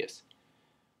RADIUS.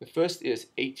 The first is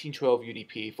 1812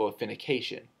 UDP for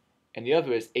authentication, and the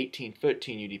other is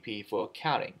 1813 UDP for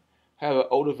accounting. However,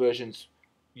 older versions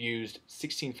used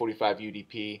 1645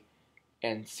 UDP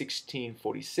and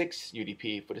 1646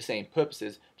 UDP for the same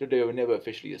purposes, though they were never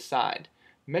officially assigned.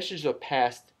 Messages are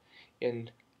passed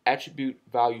in attribute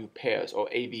value pairs, or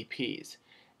AVPs,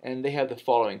 and they have the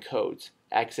following codes: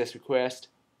 access request,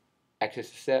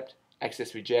 access accept,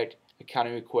 access reject,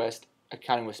 accounting request,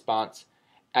 accounting response,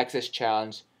 access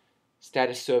challenge,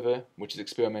 status server, which is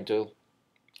experimental,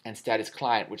 and status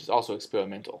client, which is also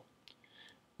experimental.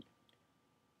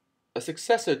 A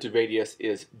successor to RADIUS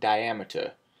is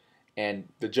diameter,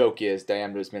 and the joke is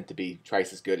diameter is meant to be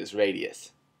twice as good as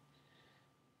radius.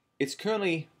 It's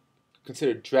currently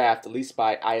considered draft, at least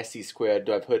by ISC²,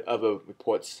 though I've heard other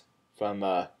reports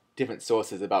from different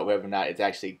sources about whether or not it's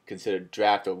actually considered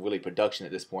draft or really production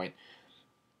at this point.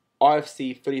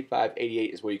 RFC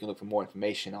 3588 is where you can look for more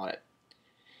information on it.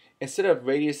 Instead of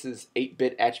Radius's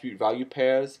 8-bit attribute value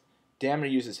pairs, Diameter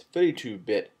uses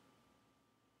 32-bit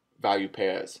value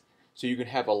pairs, so you can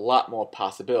have a lot more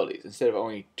possibilities. Instead of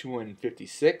only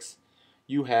 256,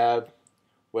 you have,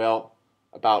 well,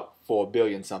 about 4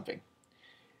 billion something.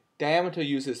 Diameter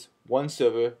uses 1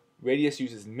 server, Radius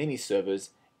uses many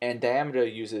servers, and Diameter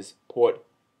uses port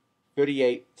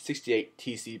 3868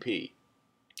 TCP.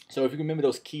 So if you can remember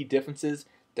those key differences,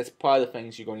 that's probably the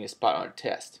things you're going to spot on a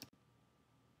test.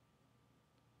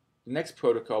 The next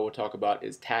protocol we'll talk about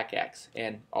is TACACS,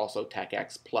 and also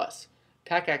TACACS Plus.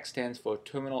 TACACS stands for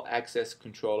Terminal Access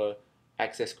Controller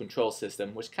Access Control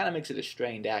System, which kind of makes it a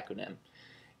strained acronym.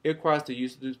 It requires the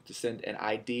user to send an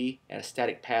ID and a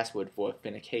static password for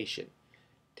authentication.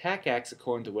 TACACS,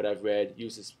 according to what I've read,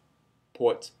 uses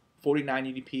ports 49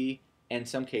 UDP and in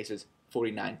some cases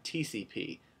 49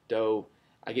 TCP, though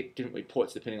I get different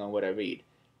reports depending on what I read.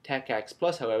 TACACS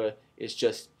Plus, however, is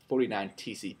just 49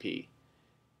 TCP.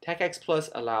 TACACS Plus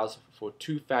allows for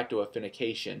 2-factor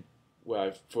authentication,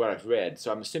 for what I've read,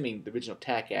 so I'm assuming the original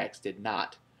TACACS did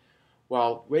not.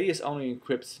 While Radius only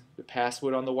encrypts the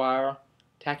password on the wire,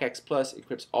 TACACS Plus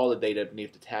encrypts all the data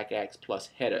beneath the TACACS Plus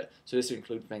header, so this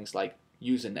includes things like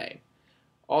username.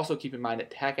 Also keep in mind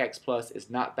that TACACS Plus is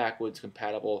not backwards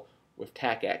compatible with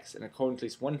TACACS, and according to at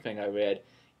least one thing I read,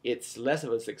 it's less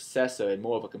of a successor and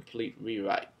more of a complete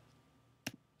rewrite.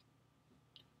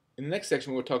 In the next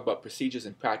section we'll talk about procedures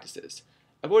and practices.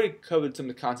 I've already covered some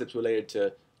of the concepts related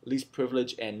to least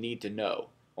privilege and need to know.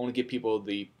 Only give people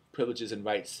the privileges and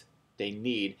rights they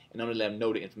need and only let them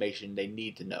know the information they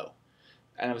need to know.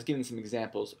 And I was giving some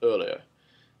examples earlier.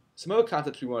 Some other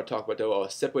concepts we want to talk about though are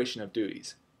separation of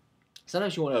duties.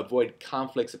 Sometimes you want to avoid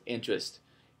conflicts of interest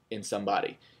in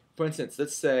somebody. For instance,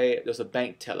 let's say there's a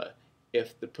bank teller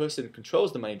if the person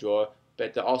controls the money drawer,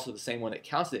 but they're also the same one that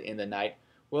counts it in the night,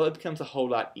 well, it becomes a whole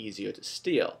lot easier to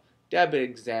steal. That would be an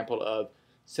example of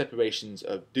separations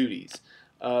of duties.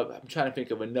 I'm trying to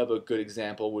think of another good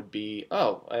example would be,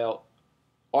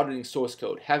 auditing source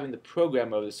code. Having the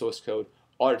programmer of the source code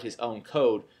audit his own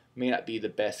code may not be the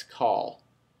best call.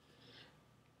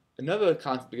 Another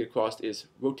concept we get across is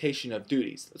rotation of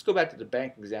duties. Let's go back to the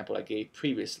bank example I gave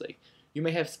previously. You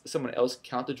may have someone else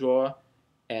count the drawer,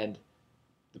 and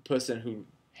the person who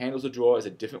handles the drawer is a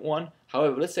different one.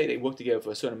 However, let's say they work together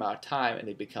for a certain amount of time and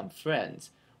they become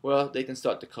friends. Well, they can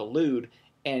start to collude,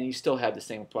 and you still have the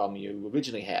same problem you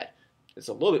originally had. It's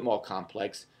a little bit more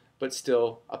complex, but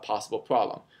still a possible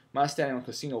problem. My understanding on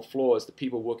casino floors, the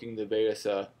people working the various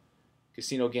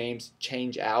casino games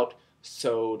change out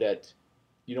so that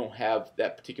you don't have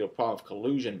that particular problem of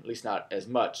collusion, at least not as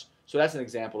much. So that's an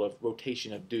example of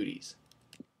rotation of duties.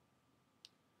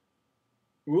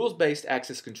 Rules-based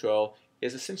access control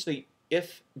is essentially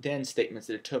if-then statements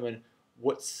that determine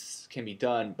what can be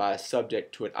done by a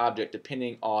subject to an object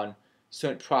depending on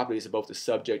certain properties of both the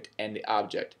subject and the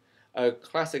object. A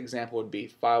classic example would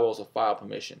be firewalls or file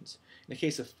permissions. In the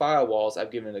case of firewalls,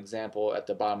 I've given an example at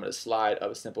the bottom of the slide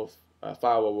of a simple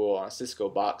firewall rule on a Cisco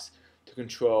box to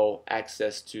control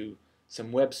access to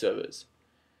some web servers.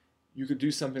 You could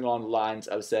do something along the lines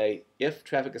of, say, if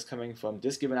traffic is coming from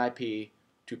this given IP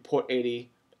to port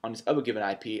 80 on this other given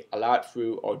IP, allow it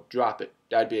through or drop it.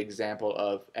 That would be an example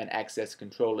of an access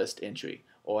control list entry,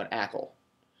 or an ACL.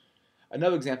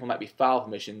 Another example might be file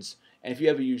permissions, and if you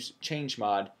ever use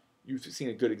ChangeMod, you've seen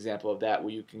a good example of that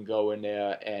where you can go in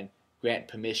there and grant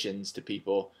permissions to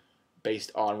people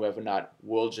based on whether or not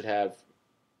world should have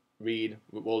read,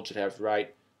 world should have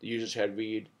write, the user should have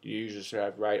read, the user should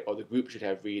have write, or the group should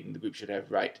have read and the group should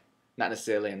have write. Not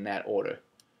necessarily in that order,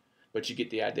 but you get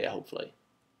the idea hopefully.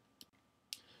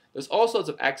 There's all sorts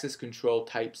of access control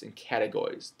types and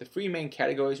categories. The three main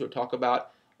categories we'll talk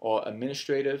about are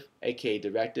administrative, aka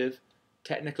directive,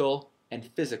 technical, and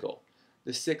physical.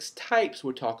 The 6 types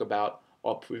we'll talk about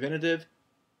are preventative,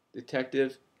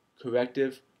 detective,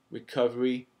 corrective,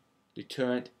 recovery,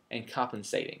 deterrent, and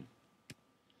compensating.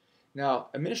 Now,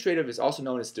 administrative is also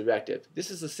known as directive.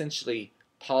 This is essentially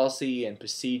policy and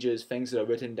procedures, things that are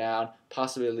written down,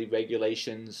 possibly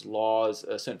regulations, laws,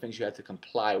 certain things you have to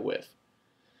comply with.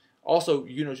 Also,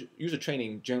 user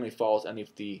training generally falls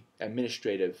underneath the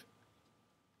administrative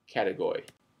category.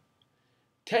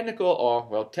 Technical are,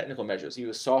 well, technical measures,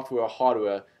 either software or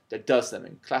hardware that does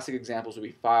something. Classic examples would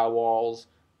be firewalls,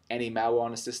 anti-malware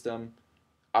on a system,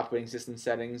 operating system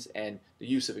settings, and the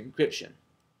use of encryption.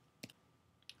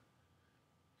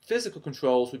 Physical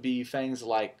controls would be things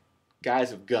like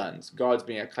guys with guns, guards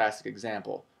being a classic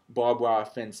example, barbed wire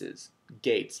fences,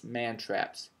 gates, man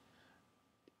traps,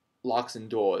 locks and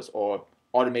doors, or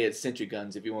automated sentry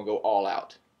guns if you want to go all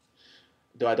out.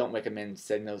 Though I don't recommend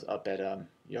setting those up at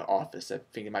your office. I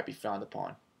think it might be frowned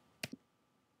upon.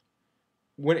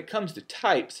 When it comes to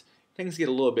types, things get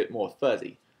a little bit more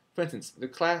fuzzy. For instance, the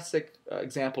classic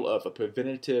example of a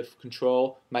preventative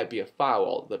control might be a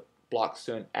firewall that blocks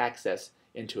certain access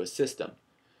into a system.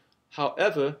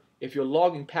 However, if you're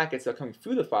logging packets that are coming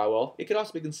through the firewall, it could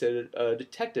also be considered a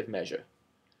detective measure.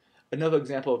 Another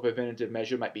example of a preventative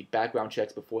measure might be background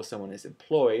checks before someone is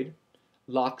employed,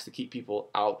 locks to keep people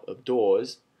out of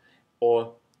doors,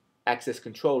 or access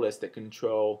control lists that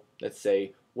control, let's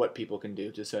say, what people can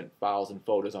do to certain files and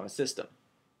folders on a system.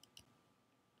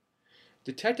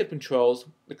 Detective controls,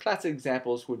 the classic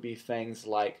examples would be things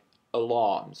like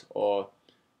alarms or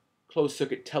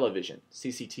closed-circuit television,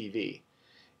 CCTV.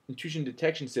 Intrusion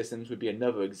detection systems would be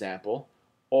another example,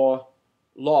 or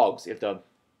logs if they're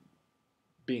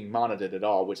being monitored at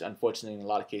all, which unfortunately in a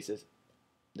lot of cases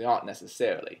they aren't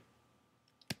necessarily.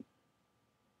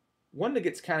 One that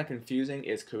gets kind of confusing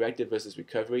is corrective versus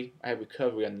recovery. I have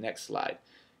recovery on the next slide.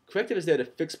 Corrective is there to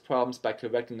fix problems by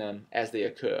correcting them as they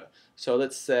occur. So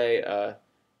let's say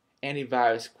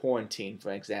antivirus quarantine,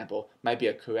 for example, might be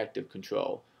a corrective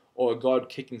control, or a guard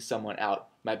kicking someone out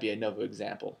might be another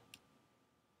example.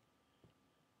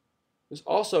 There's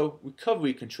also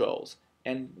recovery controls,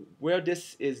 and where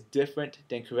this is different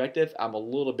than corrective, I'm a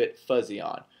little bit fuzzy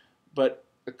on. But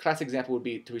a classic example would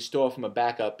be to restore from a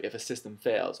backup if a system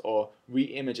fails, or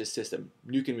re-image a system.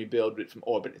 You can rebuild it from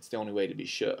orbit. It's the only way to be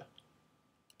sure.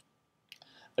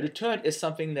 A deterrent is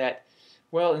something that,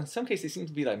 well, in some cases it seems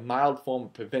to be like a mild form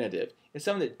of preventative. It's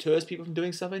something that deters people from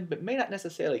doing something, but may not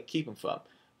necessarily keep them from.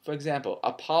 For example,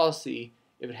 a policy,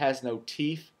 if it has no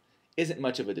teeth, isn't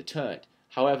much of a deterrent.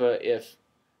 However, if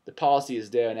the policy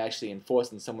is there and actually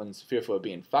enforced and someone's fearful of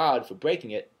being fired for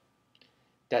breaking it,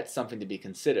 that's something to be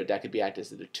considered. That could be acted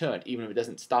as a deterrent, even if it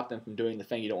doesn't stop them from doing the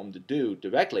thing you don't want them to do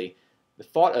directly. The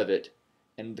thought of it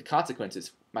and the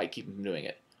consequences might keep them from doing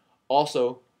it.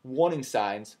 Also, warning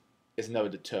signs is another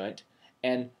deterrent,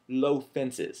 and low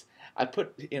fences. I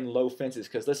put in low fences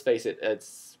because, let's face it,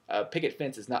 a picket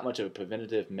fence is not much of a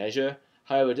preventative measure.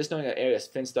 However, just knowing an area is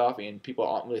fenced off and people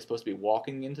aren't really supposed to be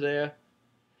walking into there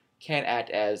can act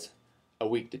as a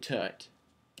weak deterrent.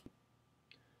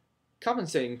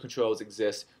 Compensating controls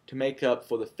exist to make up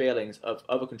for the failings of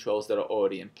other controls that are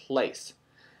already in place.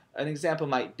 An example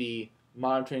might be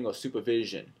monitoring or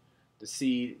supervision to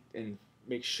see and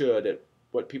make sure that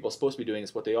what people are supposed to be doing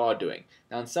is what they are doing.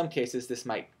 Now, in some cases, this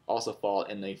might also fall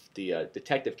in the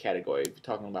detective category if you're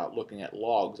talking about looking at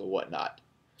logs or whatnot.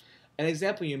 An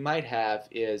example you might have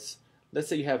is, let's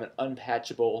say you have an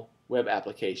unpatchable web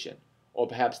application, or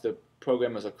perhaps the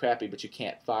programmers are crappy but you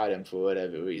can't fire them for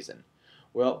whatever reason.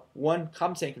 Well, one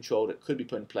compensating control that could be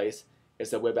put in place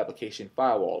is a web application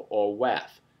firewall, or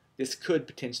WAF. This could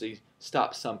potentially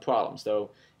stop some problems,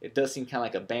 though it does seem kind of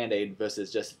like a band-aid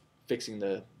versus just fixing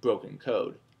the broken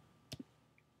code.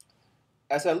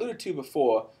 As I alluded to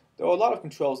before, there are a lot of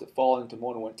controls that fall into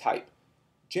more than one type.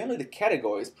 Generally, the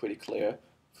category is pretty clear.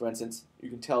 For instance, you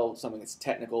can tell something is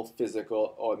technical,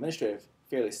 physical, or administrative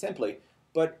fairly simply,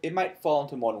 but it might fall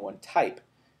into more than one type.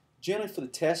 Generally, for the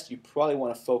test, you probably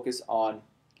want to focus on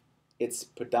its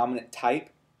predominant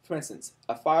type. For instance,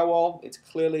 a firewall, it's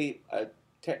clearly a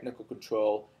technical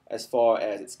control as far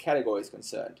as its category is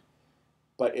concerned,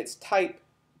 but its type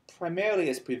primarily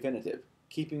is preventative,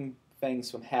 keeping things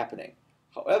from happening.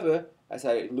 However, as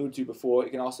I alluded to before, it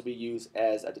can also be used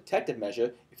as a detective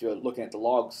measure if you're looking at the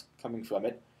logs coming from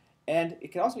it, and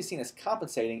it can also be seen as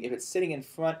compensating if it's sitting in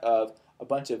front of a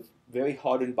bunch of very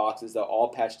hardened boxes that are all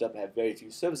patched up and have very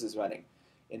few services running.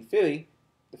 In theory,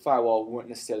 the firewall wouldn't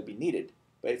necessarily be needed,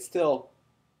 but it's still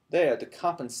there to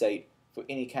compensate for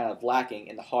any kind of lacking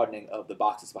in the hardening of the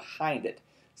boxes behind it.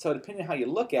 So depending on how you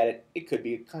look at it, it could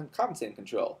be a compensating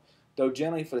control. Though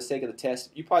generally, for the sake of the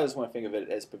test, you probably just want to think of it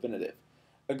as preventative.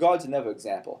 A guard's another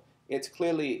example. It's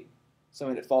clearly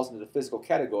something that falls into the physical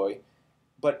category,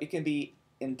 but it can be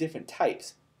in different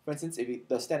types. For instance, if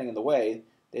they're standing in the way,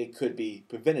 they could be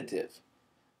preventative.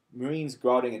 Marines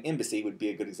guarding an embassy would be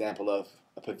a good example of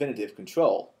a preventative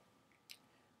control.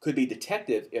 Could be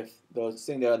detective if they're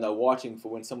sitting there and they're watching for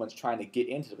when someone's trying to get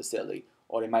into the facility,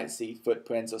 or they might see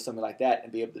footprints or something like that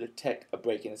and be able to detect a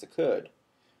break-in has occurred.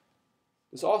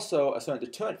 There's also a certain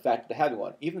deterrent factor to having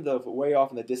one. Even though if we're way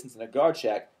off in the distance in a guard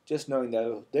shack, just knowing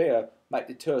they're there might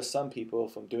deter some people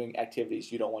from doing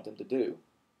activities you don't want them to do.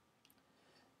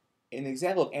 In the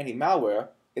example of anti-malware,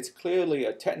 it's clearly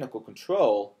a technical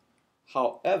control.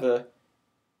 However,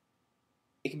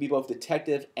 it can be both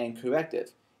detective and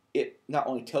corrective. It not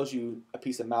only tells you a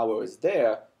piece of malware is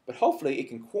there, but hopefully it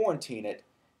can quarantine it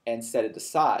and set it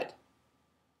aside.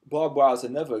 Barbed wire is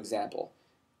another example.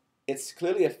 It's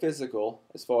clearly a physical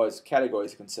as far as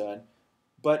categories are concerned,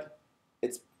 but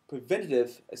it's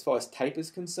preventative as far as type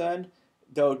is concerned,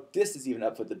 though this is even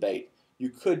up for debate. You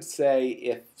could say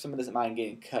if someone doesn't mind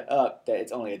getting cut up that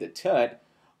it's only a deterrent,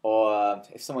 or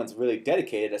if someone's really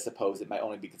dedicated, I suppose it might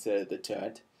only be considered a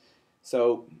deterrent.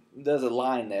 So there's a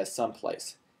line there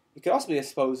someplace. It could also be, I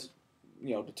suppose,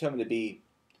 determined to be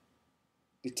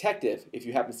detective if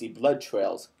you happen to see blood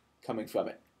trails coming from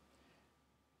it.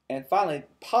 And finally,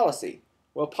 policy.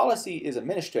 Well, policy is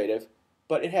administrative,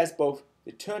 but it has both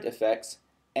deterrent effects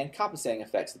and compensating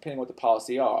effects, depending on what the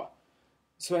policy are.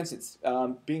 So, for instance,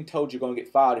 being told you're going to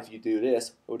get fired if you do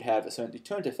this would have a certain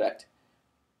deterrent effect.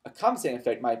 A compensating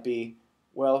effect might be,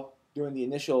 well, during the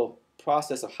initial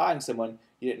process of hiring someone,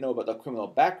 you didn't know about their criminal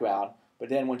background, but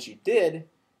then once you did,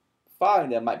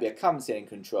 firing them might be a compensating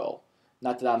control.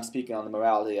 Not that I'm speaking on the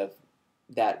morality of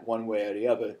that one way or the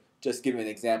other, just giving an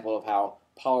example of how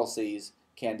policies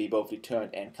can be both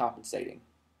deterrent and compensating.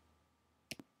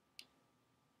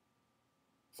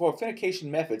 For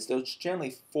authentication methods, there's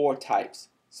generally 4 types.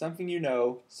 Something you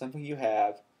know, something you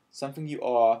have, something you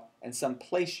are, and some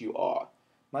place you are.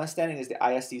 My understanding is the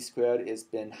ISC squared has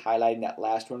been highlighting that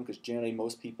last one because generally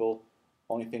most people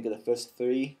only think of the first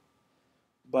 3.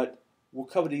 But we'll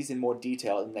cover these in more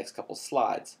detail in the next couple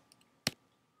slides.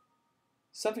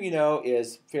 Something you know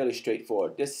is fairly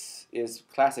straightforward. This is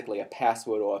classically a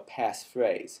password or a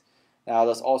passphrase. Now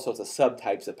there's all sorts of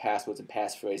subtypes of passwords and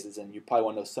passphrases, and you probably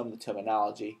want to know some of the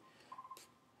terminology.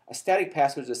 A static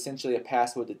password is essentially a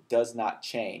password that does not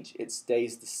change. It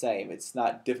stays the same. It's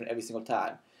not different every single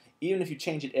time. Even if you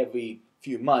change it every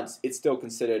few months, it's still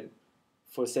considered,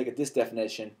 for the sake of this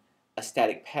definition, a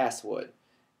static password.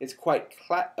 It's quite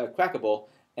crackable,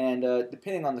 and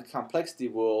depending on the complexity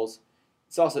rules,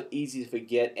 It's also easy to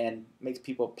forget and makes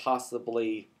people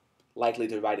possibly likely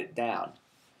to write it down.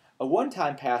 A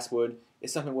one-time password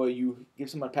is something where you give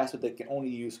someone a password they can only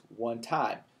use one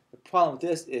time. The problem with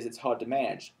this is it's hard to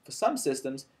manage. For some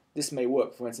systems, this may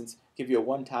work. For instance, give you a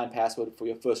one-time password for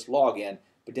your first login,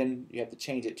 but then you have to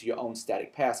change it to your own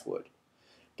static password.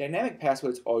 Dynamic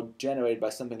passwords are generated by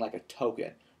something like a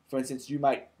token. For instance, you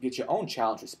might get your own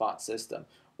challenge response system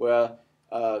where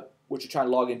what you're trying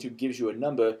to log into gives you a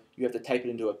number, you have to type it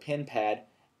into a pin pad,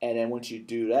 and then once you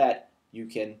do that, you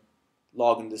can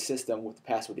log into the system with the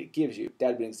password it gives you. That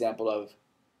would be an example of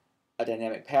a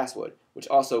dynamic password, which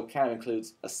also kind of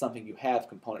includes a something you have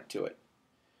component to it.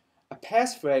 A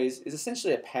passphrase is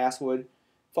essentially a password,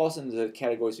 falls into the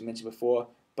categories we mentioned before,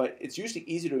 but it's usually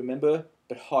easy to remember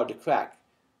but hard to crack.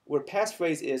 What a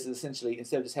passphrase is essentially,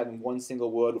 instead of just having one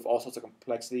single word with all sorts of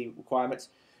complexity requirements,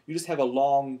 you just have a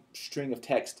long string of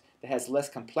text that has less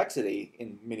complexity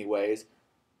in many ways,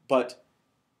 but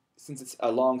since it's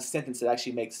a long sentence that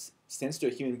actually makes sense to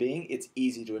a human being, it's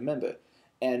easy to remember.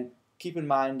 And keep in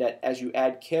mind that as you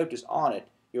add characters on it,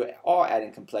 you are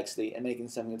adding complexity and making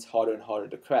something that's harder and harder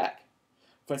to crack.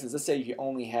 For instance, let's say you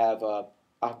only have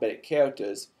alphabetic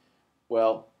characters.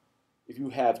 Well, if you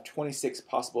have 26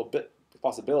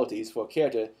 possibilities for a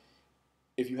character,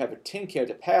 if you have a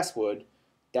 10-character password,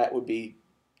 that would be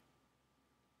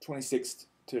 26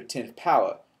 to the 10th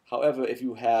power. However, if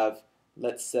you have,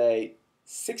 let's say,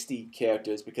 60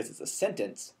 characters because it's a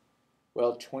sentence,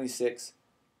 well, 26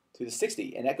 to the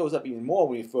 60, and that goes up even more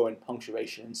when you throw in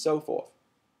punctuation and so forth.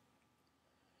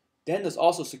 Then there's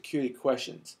also security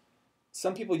questions.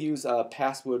 Some people use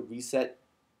password reset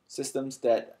systems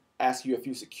that ask you a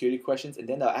few security questions, and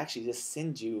then they'll actually just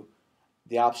send you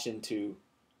the option to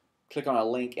click on a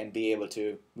link and be able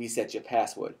to reset your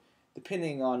password.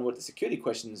 Depending on what the security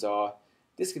questions are,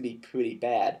 this can be pretty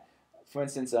bad. For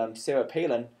instance, Sarah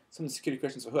Palin, some of the security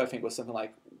questions for her, I think, was something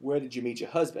like, where did you meet your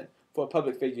husband? For a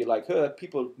public figure like her,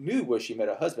 people knew where she met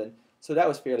her husband, so that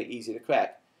was fairly easy to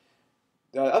crack.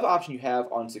 The other option you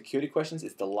have on security questions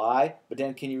is to lie, but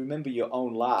then can you remember your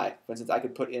own lie? For instance, I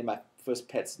could put in my first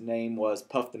pet's name was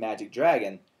Puff the Magic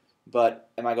Dragon, but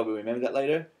am I going to remember that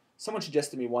later? Someone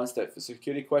suggested to me once that for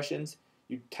security questions,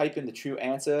 you type in the true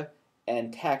answer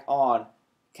and tack on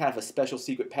kind of a special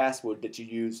secret password that you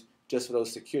use just for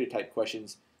those security type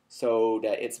questions so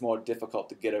that it's more difficult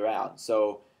to get around.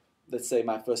 So let's say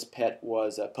my first pet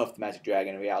was Puff the Magic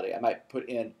Dragon in reality. I might put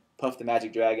in Puff the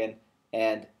Magic Dragon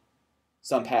and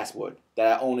some password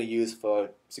that I only use for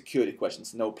security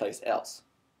questions, no place else.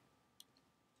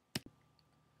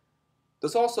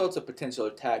 There's all sorts of potential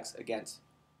attacks against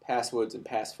passwords and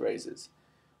passphrases.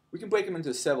 We can break them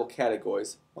into several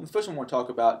categories. The first one I want to talk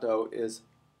about, though, is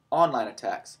online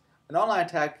attacks. An online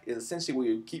attack is essentially where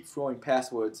you keep throwing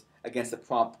passwords against the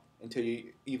prompt until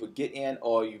you either get in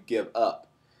or you give up.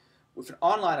 With an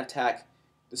online attack,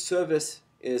 the service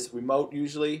is remote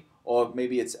usually, or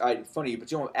maybe it's right in front of you,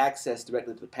 but you don't have access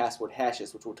directly to the password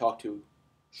hashes, which we'll talk to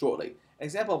shortly. An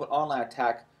example of an online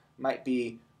attack might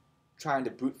be trying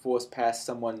to brute force past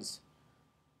someone's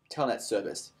telnet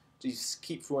service. So you just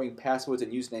keep throwing passwords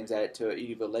and usernames at it to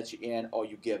either let you in or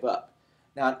you give up.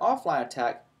 Now, an offline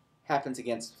attack happens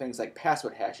against things like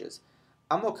password hashes.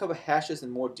 I'm going to cover hashes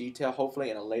in more detail, hopefully,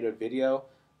 in a later video,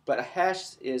 but a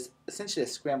hash is essentially a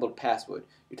scrambled password.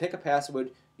 You take a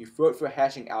password, you throw it through a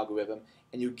hashing algorithm,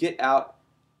 and you get out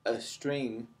a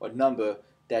string or number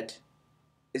that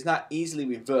is not easily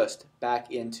reversed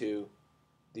back into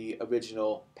the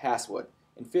original password.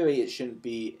 In theory, it shouldn't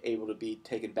be able to be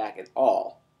taken back at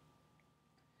all.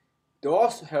 There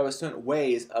also are certain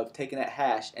ways of taking that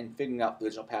hash and figuring out what the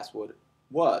original password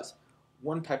was.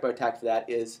 One type of attack for that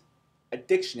is a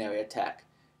dictionary attack.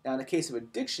 Now, in the case of a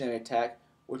dictionary attack,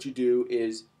 what you do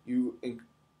is you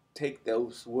take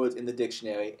those words in the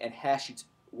dictionary and hash each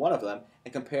one of them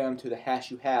and compare them to the hash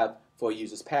you have for a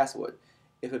user's password.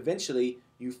 If eventually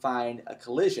you find a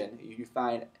collision, you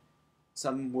find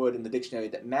some word in the dictionary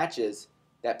that matches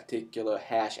that particular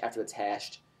hash after it's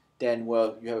hashed, then,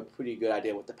 well, you have a pretty good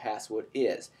idea what the password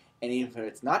is. And even if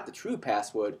it's not the true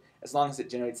password, as long as it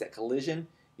generates that collision,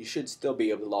 you should still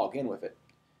be able to log in with it.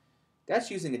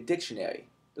 That's using a dictionary.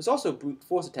 There's also brute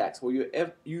force attacks where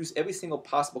you use every single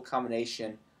possible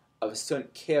combination of a certain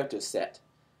character set.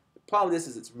 The problem with this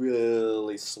is it's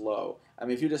really slow. I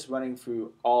mean, if you're just running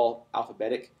through all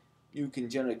alphabetic, you can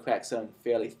generally crack something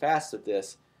fairly fast with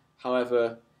this.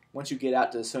 However, once you get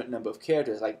out to a certain number of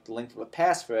characters, like the length of a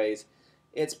passphrase,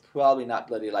 it's probably not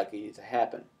bloody likely to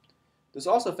happen. There's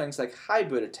also things like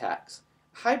hybrid attacks.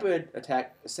 A hybrid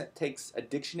attack takes a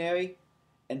dictionary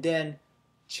and then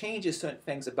changes certain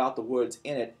things about the words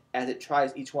in it as it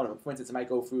tries each one of them. For instance, it might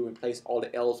go through and replace all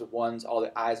the L's with ones, all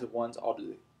the I's with ones, all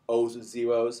the O's with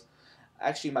zeros.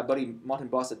 Actually, my buddy Martin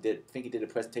Bossa he did a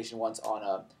presentation once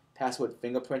on password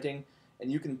fingerprinting, and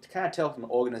you can kind of tell from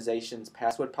organizations'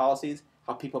 password policies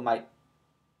how people might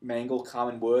mangle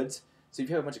common words. So if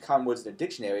you have a bunch of common words in a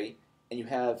dictionary, and you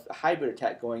have a hybrid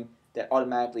attack going that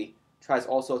automatically tries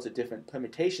all sorts of different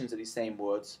permutations of these same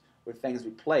words with things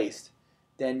replaced,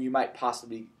 then you might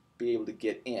possibly be able to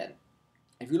get in.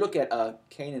 If you look at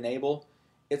Cain Enable,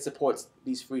 it supports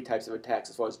these three types of attacks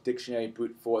as far as dictionary,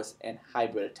 brute force, and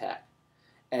hybrid attack.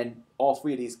 And all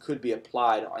three of these could be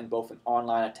applied on both an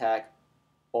online attack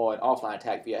or an offline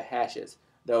attack via hashes.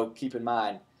 Though keep in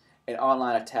mind, an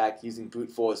online attack using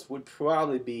brute force would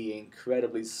probably be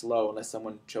incredibly slow unless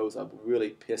someone chose a really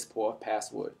piss poor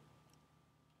password.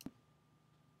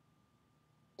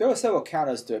 There are several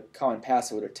counters to common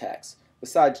password attacks,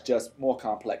 besides just more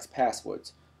complex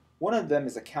passwords. One of them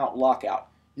is account lockout.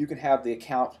 You can have the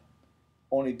account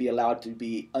only be allowed to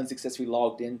be unsuccessfully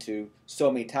logged into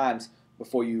so many times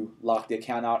before you lock the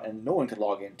account out and no one can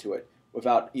log into it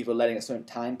without either letting a certain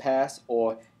time pass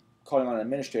or calling on an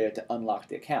administrator to unlock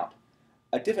the account.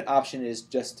 A different option is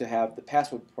just to have the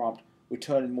password prompt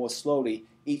return more slowly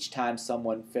each time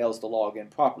someone fails to log in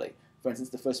properly. For instance,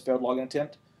 the first failed login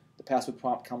attempt, the password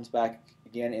prompt comes back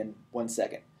again in 1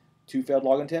 second. 2 failed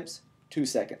login attempts, 2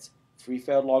 seconds. 3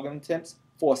 failed login attempts,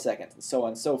 4 seconds, and so on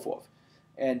and so forth.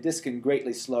 And this can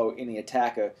greatly slow any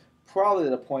attacker, probably to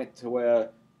the point to where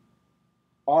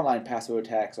online password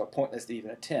attacks are pointless to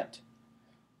even attempt.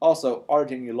 Also,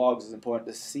 auditing your logs is important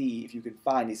to see if you can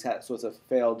find these sorts of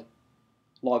failed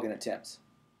login attempts.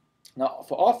 Now,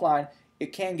 for offline,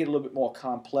 it can get a little bit more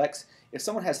complex. If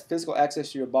someone has physical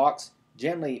access to your box,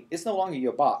 generally, it's no longer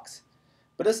your box.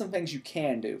 But there's some things you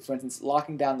can do. For instance,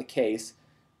 locking down the case,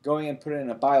 going and putting in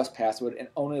a BIOS password, and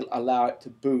only allow it to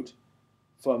boot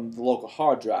from the local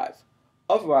hard drive.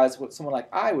 Otherwise, what someone like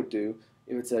I would do,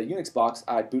 if it's a Unix box,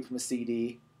 I'd boot from a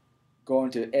CD, go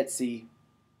into etc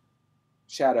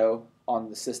shadow on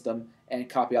the system, and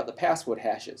copy out the password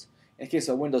hashes. In the case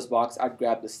of a Windows box, I'd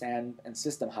grab the SAN and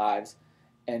system hives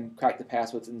and crack the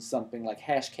passwords in something like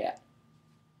Hashcat.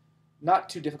 Not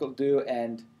too difficult to do,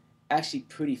 and actually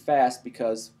pretty fast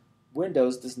because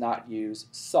Windows does not use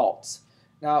salts.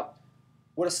 Now,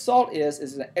 what a salt is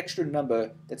an extra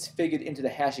number that's figured into the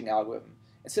hashing algorithm.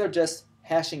 Instead of just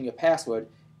hashing your password,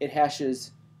 it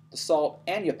hashes the salt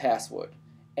and your password.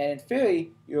 And in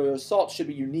theory, your salt should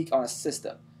be unique on a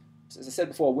system. As I said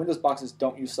before, Windows boxes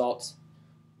don't use salts.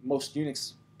 Most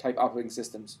Unix type operating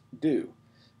systems do.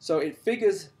 So it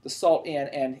figures the salt in,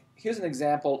 and here's an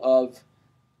example of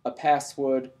a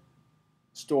password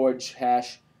storage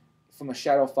hash from a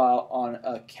shadow file on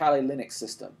a Kali Linux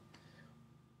system.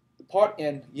 The part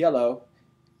in yellow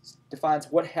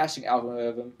defines what hashing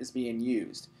algorithm is being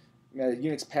used.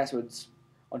 Unix passwords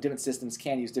on different systems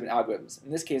can use different algorithms. In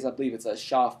this case, I believe it's a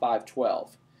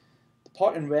SHA-512. The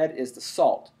part in red is the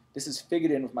salt. This is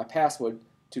figured in with my password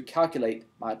to calculate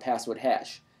my password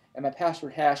hash. And my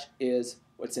password hash is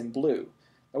what's in blue.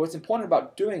 Now, what's important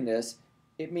about doing this,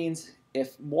 it means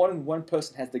if more than one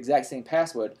person has the exact same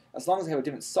password, as long as they have a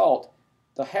different salt,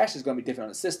 the hash is going to be different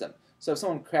on the system. So if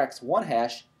someone cracks one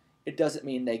hash, it doesn't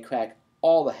mean they crack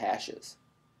all the hashes.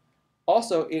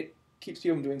 Also, it keeps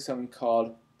people from doing something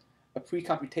called a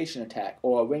pre-computation attack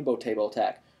or a rainbow table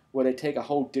attack, where they take a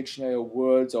whole dictionary of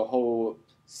words or a whole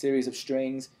series of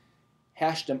strings,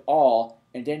 hash them all,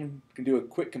 and then can do a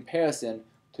quick comparison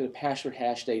to the password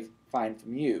hash they find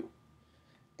from you.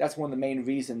 That's one of the main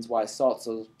reasons why salts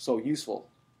are so useful.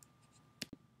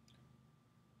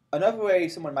 Another way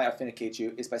someone might authenticate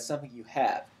you is by something you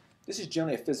have. This is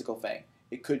generally a physical thing.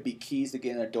 It could be keys to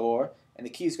get in a door, and the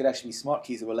keys could actually be smart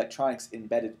keys with electronics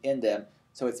embedded in them,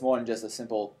 so it's more than just a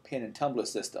simple pin and tumbler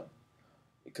system.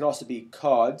 It could also be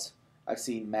cards. I've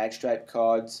seen magstripe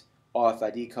cards,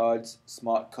 RFID cards,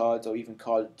 smart cards, or even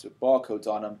cards with barcodes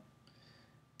on them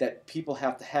that people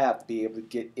have to be able to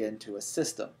get into a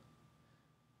system.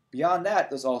 Beyond that,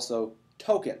 there's also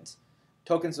tokens.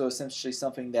 Tokens are essentially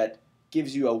something that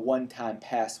gives you a one-time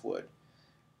password.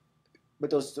 But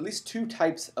there's at least two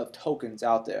types of tokens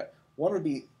out there. One would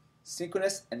be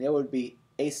synchronous and the other would be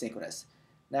asynchronous.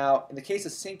 Now, in the case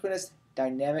of synchronous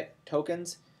dynamic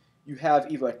tokens, you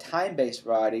have either a time-based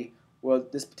variety where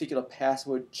this particular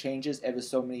password changes every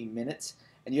so many minutes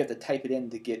and you have to type it in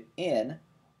to get in,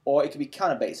 or it could be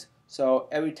counter-based. So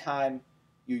every time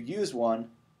you use one,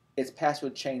 its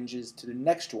password changes to the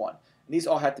next one. And these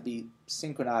all have to be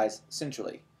synchronized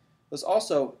centrally. There's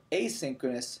also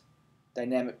asynchronous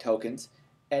dynamic tokens,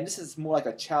 And this is more like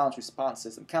a challenge response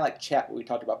system, kind of like chat, what we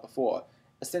talked about before.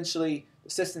 Essentially, the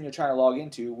system you're trying to log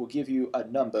into will give you a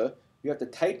number. You have to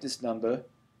type this number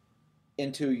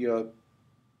into your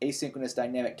asynchronous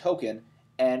dynamic token,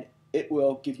 and it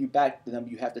will give you back the number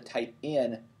you have to type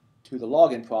in to the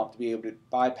login prompt to be able to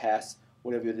bypass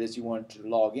whatever it is you want to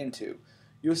log into.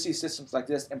 You'll see systems like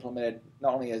this implemented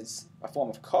not only as a form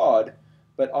of card,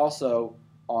 but also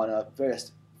on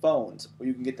various phones, where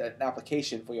you can get an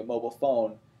application for your mobile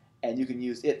phone and you can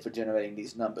use it for generating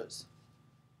these numbers.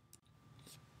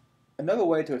 Another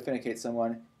way to authenticate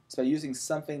someone is by using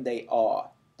something they are.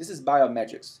 This is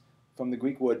biometrics, from the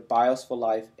Greek word bios for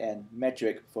life and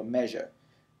metric for measure.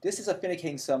 This is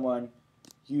authenticating someone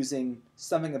using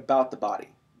something about the body.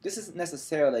 This isn't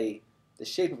necessarily the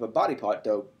shape of a body part,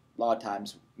 though a lot of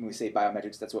times when we say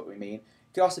biometrics, that's what we mean.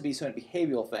 It could also be certain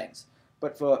behavioral things.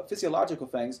 But for physiological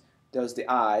things, there's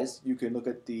the eyes. You can look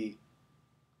at the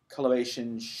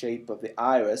coloration shape of the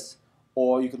iris,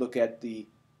 or you could look at the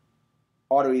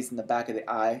arteries in the back of the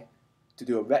eye to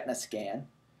do a retina scan.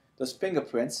 There's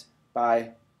fingerprints.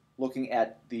 By looking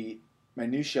at the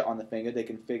minutia on the finger, they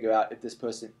can figure out if this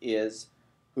person is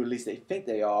who at least they think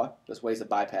they are. There's ways of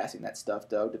bypassing that stuff,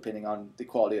 though, depending on the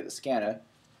quality of the scanner.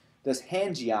 There's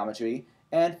hand geometry,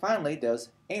 and finally there's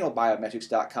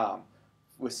analbiometrics.com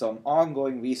with some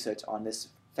ongoing research on this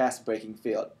fast-breaking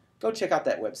field. Go check out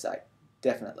that website,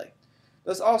 definitely.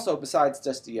 There's also, besides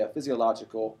just the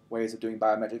physiological ways of doing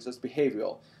biometrics, there's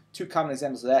behavioral. Two common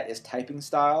examples of that is typing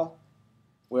style,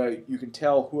 where you can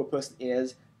tell who a person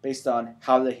is based on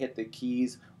how they hit the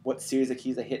keys, what series of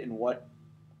keys they hit in what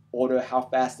order, how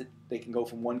fast they can go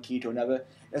from one key to another.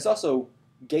 There's also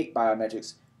gait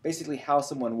biometrics, basically how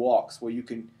someone walks, where you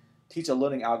can teach a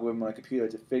learning algorithm on a computer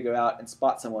to figure out and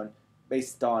spot someone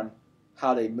based on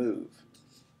how they move.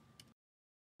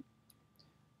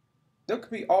 There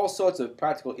could be all sorts of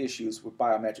practical issues with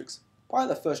biometrics. Probably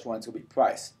the first one is going to be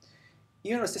price.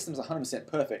 Even if a system is 100%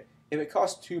 perfect, if it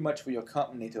costs too much for your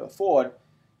company to afford,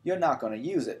 you're not going to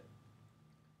use it.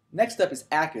 Next up is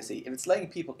accuracy. If it's letting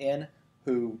people in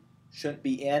who shouldn't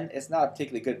be in, it's not a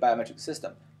particularly good biometric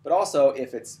system. But also,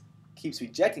 if it keeps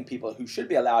rejecting people who should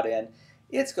be allowed in,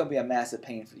 it's going to be a massive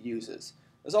pain for the users.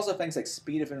 There's also things like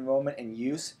speed of enrollment and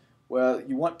use, where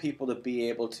you want people to be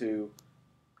able to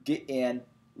get in,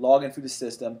 log in through the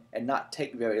system, and not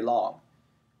take very long.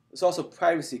 There's also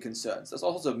privacy concerns. There's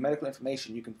also medical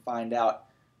information you can find out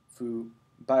through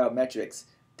biometrics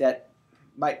that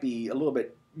might be a little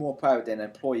bit more private than an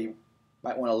employee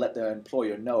might want to let their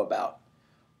employer know about.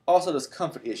 Also, there's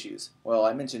comfort issues. Well,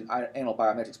 I mentioned anal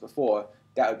biometrics before.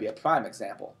 That would be a prime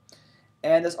example.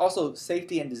 And there's also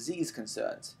safety and disease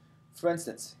concerns. For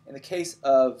instance, in the case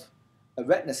of a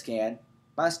retina scan,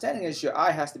 my understanding is your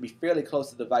eye has to be fairly close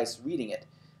to the device reading it.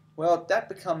 Well, that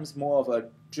becomes more of a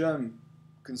germ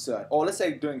concern. Or let's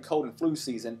say during cold and flu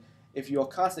season, if you're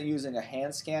constantly using a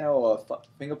hand scanner or a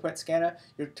fingerprint scanner,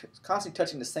 you're constantly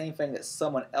touching the same thing that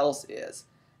someone else is.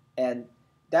 And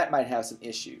that might have some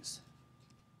issues.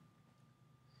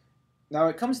 Now,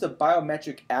 when it comes to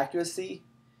biometric accuracy,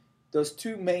 there's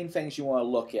two main things you want to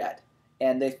look at,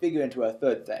 and they figure into a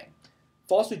third thing.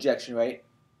 False rejection rate,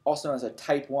 also known as a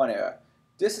type 1 error.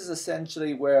 This is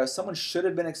essentially where someone should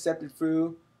have been accepted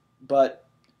through, but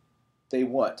they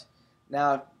weren't.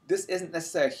 Now, this isn't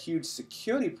necessarily a huge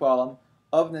security problem,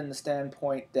 other than the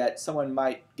standpoint that someone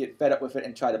might get fed up with it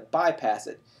and try to bypass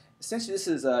it. Essentially, this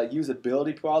is a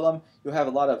usability problem. You'll have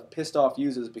a lot of pissed off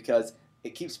users because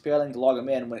it keeps failing to log them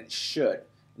in when it should.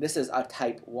 And this is a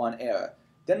type 1 error.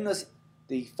 Then there's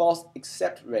the false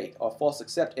accept rate, or false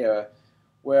accept error,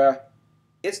 where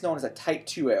it's known as a type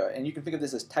 2 error. And you can think of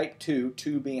this as type 2,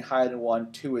 2 being higher than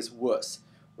 1, 2 is worse.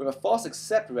 With a false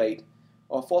accept rate,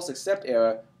 or false accept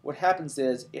error, what happens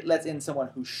is it lets in someone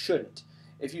who shouldn't.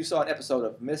 If you saw an episode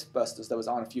of Mythbusters that was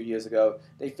on a few years ago,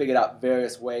 they figured out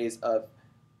various ways of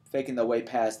faking their way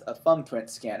past a thumbprint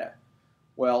scanner.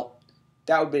 Well,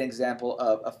 that would be an example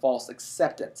of a false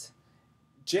acceptance.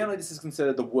 Generally, this is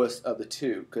considered the worst of the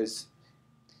two, because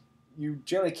you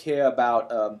generally care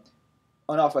about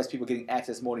unauthorized people getting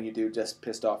access more than you do just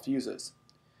pissed off users.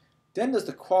 Then there's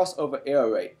the crossover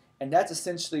error rate, and that's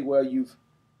essentially where you've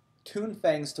tuned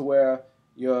things to where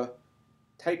your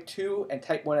type 2 and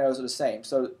type 1 errors are the same.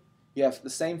 So you have the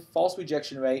same false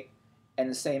rejection rate and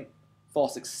the same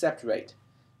false accept rate.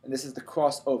 And this is the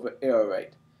crossover error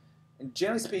rate. And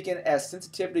generally speaking, as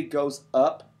sensitivity goes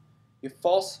up, your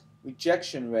false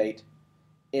rejection rate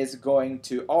is going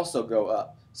to also go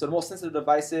up. So the more sensitive the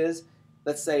device is,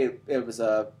 let's say it was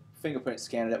a fingerprint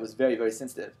scanner that was very, very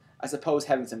sensitive. I suppose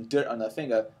having some dirt on the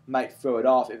finger might throw it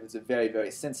off if it's very,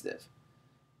 very sensitive.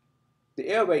 the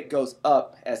error rate goes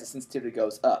up as the sensitivity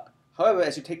goes up. However,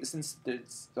 as you take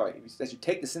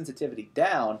the sensitivity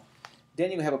down,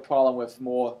 then you have a problem with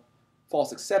more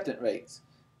false acceptance rates,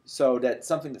 so that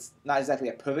something that's not exactly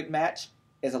a perfect match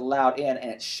is allowed in and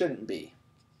it shouldn't be.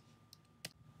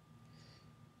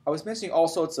 I was mentioning all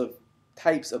sorts of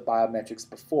types of biometrics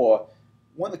before.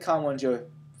 One of the common ones you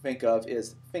think of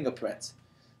is fingerprints.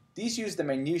 These use the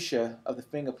minutiae of the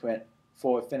fingerprint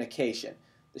for authentication.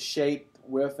 The shape,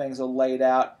 where things are laid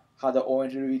out, how they're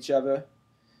oriented to each other.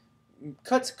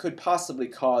 Cuts could possibly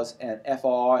cause an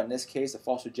FRR, in this case a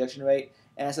false rejection rate,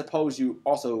 and I suppose you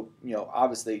also,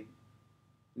 obviously,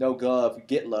 no glove,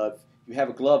 get love. You have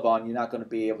a glove on, you're not going to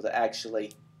be able to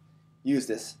actually use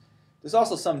this. There's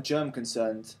also some germ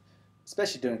concerns,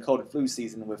 especially during cold and flu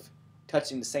season, with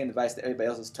touching the same device that everybody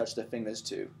else has touched their fingers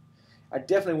to. I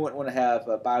definitely wouldn't want to have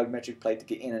a biometric plate to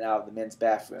get in and out of the men's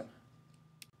bathroom.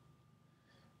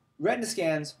 Retina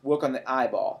scans work on the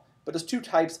eyeball, but there's two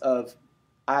types of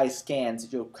eye scans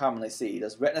that you'll commonly see.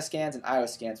 There's retina scans and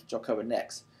iris scans, which I'll cover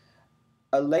next.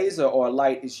 A laser or a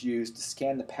light is used to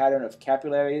scan the pattern of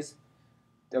capillaries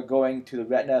that are going to the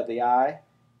retina of the eye,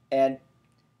 and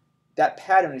that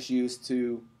pattern is used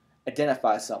to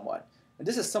identify someone. And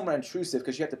this is somewhat intrusive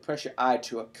because you have to press your eye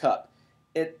to a cup.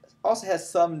 It also has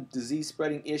some disease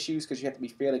spreading issues because you have to be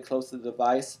fairly close to the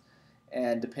device,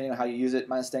 and depending on how you use it,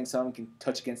 my understanding someone can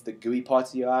touch against the gooey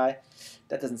parts of your eye.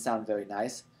 That doesn't sound very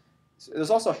nice. So there's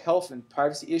also health and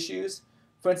privacy issues.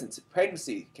 For instance,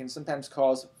 pregnancy can sometimes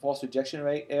cause false rejection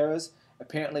rate errors.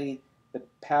 Apparently, the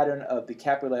pattern of the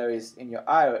capillaries in your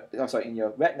in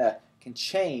your retina can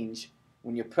change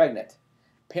when you're pregnant.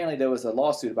 Apparently, there was a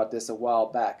lawsuit about this a while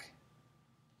back.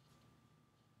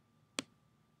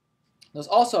 There's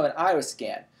also an iris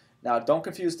scan. Now, don't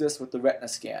confuse this with the retina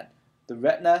scan. The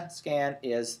retina scan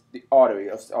is the artery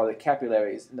or the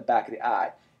capillaries in the back of the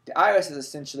eye. The iris is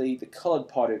essentially the colored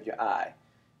part of your eye.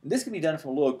 And this can be done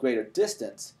from a little greater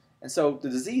distance, and so the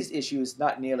disease issue is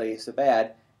not nearly so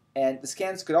bad, and the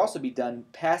scans could also be done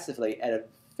passively at a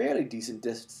fairly decent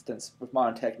distance with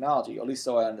modern technology, or at least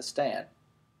so I understand.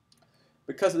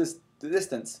 Because of the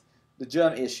distance, the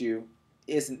germ issue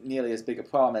isn't nearly as big a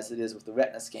problem as it is with the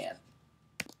retina scan.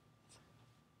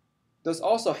 There's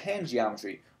also hand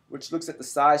geometry, which looks at the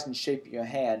size and shape of your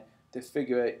hand to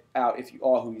figure out if you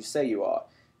are who you say you are.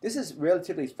 This is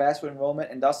relatively fast for enrollment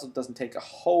and also doesn't take a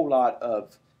whole lot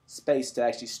of space to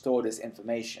actually store this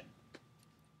information.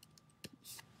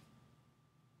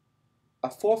 A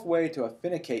fourth way to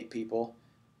authenticate people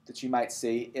that you might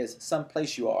see is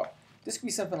someplace you are. This could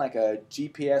be something like a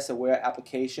GPS aware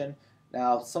application.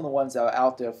 Now, some of the ones that are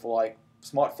out there for like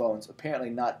smartphones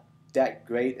apparently not that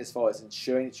great as far as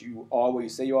ensuring that you are where you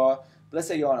say you are. But let's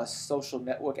say you're on a social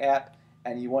network app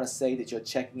and you want to say that you're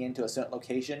checking into a certain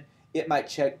location. It might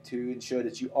check to ensure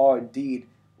that you are indeed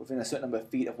within a certain number of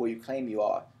feet of where you claim you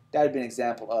are. That would be an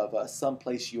example of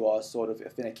someplace you are sort of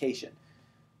authentication.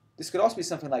 This could also be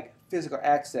something like physical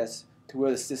access to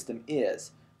where the system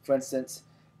is. For instance,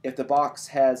 if the box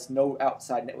has no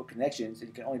outside network connections and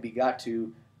it can only be got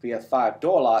to via 5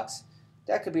 door locks,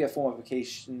 that could be a form of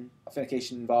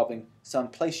authentication involving some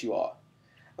place you are.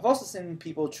 I've also seen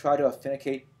people try to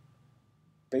authenticate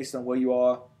based on where you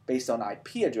are, based on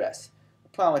IP address. The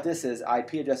problem with this is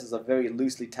IP addresses are very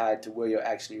loosely tied to where you're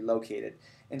actually located.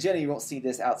 And generally you won't see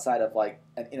this outside of like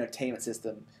an entertainment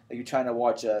system. Like you're trying to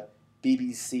watch a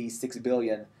BBC 6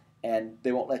 billion and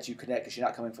they won't let you connect because you're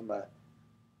not coming from a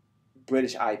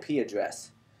British IP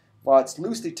address. While it's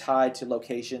loosely tied to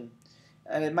location,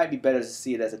 and it might be better to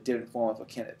see it as a different form of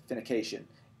authentication.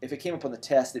 If it came up on the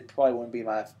test, it probably wouldn't be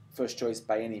my first choice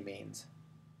by any means.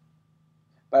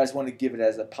 But I just wanted to give it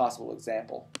as a possible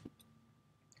example.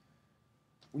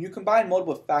 When you combine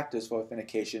multiple factors for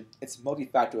authentication, it's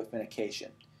multi-factor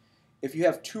authentication. If you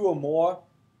have 2 or more,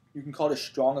 you can call it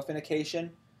strong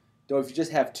authentication. Though if you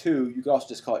just have 2, you can also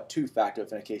just call it 2-factor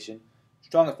authentication.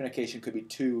 Strong authentication could be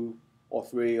 2 or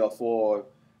 3 or 4, or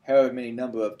however many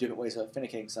number of different ways of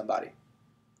authenticating somebody.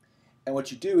 And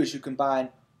what you do is you combine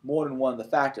more than one of the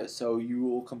factors. So you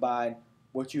will combine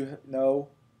what you know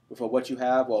with what you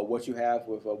have, or what you have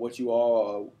with what you are,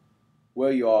 or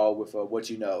where you are with what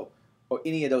you know, or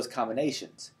any of those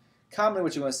combinations. Commonly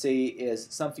what you're going to see is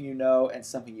something you know and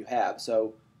something you have.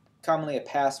 So commonly a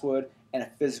password and a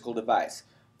physical device.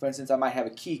 For instance, I might have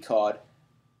a key card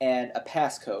and a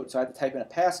passcode. So I have to type in a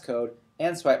passcode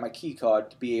and swipe my key card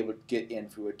to be able to get in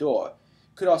through a door.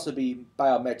 Could also be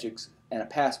biometrics and a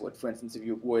password. For instance, if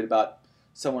you're worried about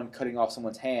someone cutting off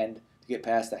someone's hand to get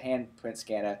past the handprint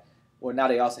scanner, well, now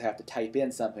they also have to type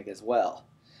in something as well.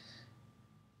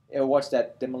 Ever watch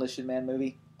that Demolition Man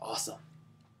movie? Awesome.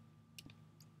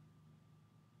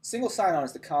 Single sign-on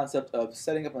is the concept of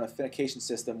setting up an authentication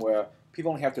system where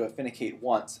people only have to authenticate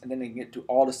once, and then they can get to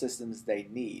all the systems they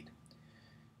need.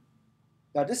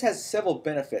 Now, this has several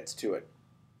benefits to it.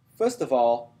 First of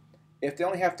all, if they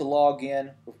only have to log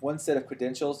in with one set of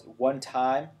credentials one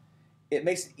time, it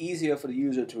makes it easier for the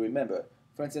user to remember.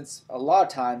 For instance, a lot of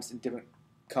times in different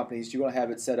companies, you're going to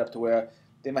have it set up to where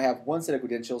they might have one set of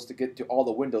credentials to get to all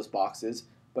the Windows boxes,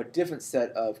 but different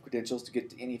set of credentials to get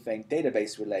to anything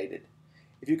database related.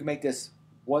 If you can make this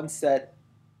one set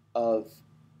of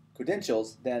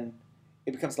credentials, then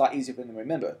it becomes a lot easier for them to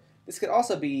remember. This could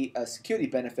also be a security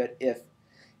benefit if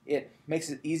it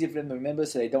makes it easier for them to remember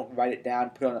so they don't write it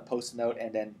down, put it on a post-it note,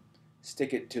 and then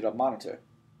stick it to the monitor.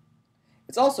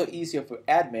 It's also easier for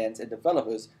admins and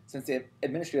developers since the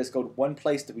administrators go to one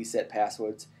place to reset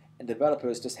passwords and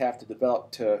developers just have to develop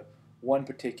to one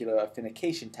particular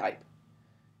authentication type.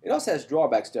 It also has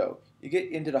drawbacks though. You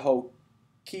get into the whole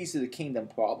keys to the kingdom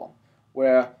problem,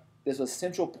 where there's a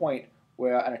central point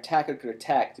where an attacker could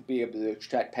attack to be able to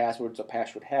extract passwords or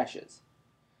password hashes.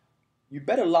 You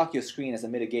better lock your screen as a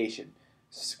mitigation,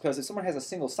 because if someone has a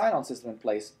single sign-on system in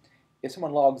place, if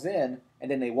someone logs in and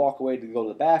then they walk away to go to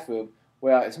the bathroom,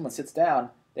 well, if someone sits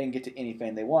down, they can get to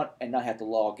anything they want and not have to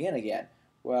log in again.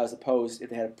 Whereas opposed,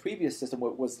 if they had a previous system where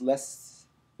it was less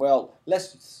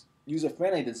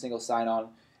user-friendly than single sign-on,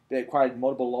 they required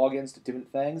multiple logins to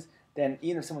different things, then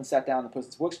even if someone sat down on the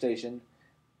person's workstation,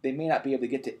 they may not be able to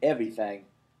get to everything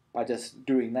by just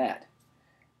doing that.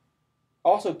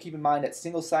 Also keep in mind that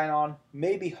single sign-on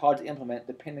may be hard to implement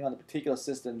depending on the particular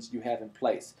systems you have in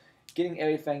place. Getting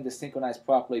everything to synchronize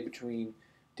properly between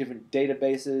different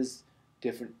databases,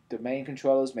 different domain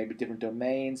controllers, maybe different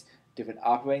domains, different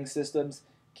operating systems,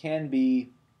 can be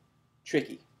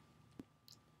tricky.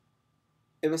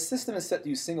 If a system is set to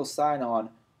use single sign-on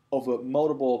over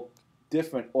multiple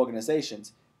different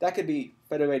organizations, that could be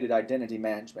Federated Identity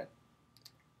Management,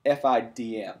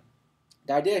 FIDM.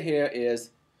 The idea here is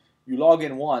you log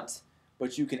in once,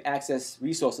 but you can access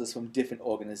resources from different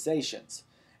organizations.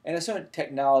 And there's certain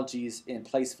technologies in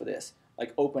place for this,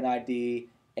 like OpenID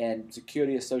and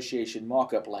Security Association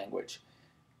markup language.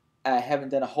 I haven't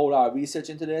done a whole lot of research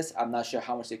into this. I'm not sure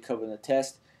how much they cover in the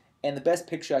test. And the best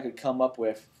picture I could come up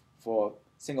with for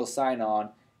single sign-on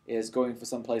is going for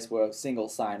some place where single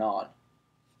sign-on.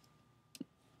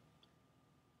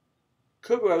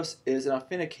 Kerberos is an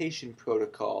authentication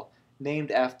protocol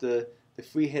named after the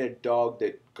three-headed dog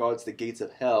that guards the gates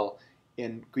of hell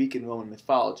in Greek and Roman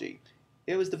mythology.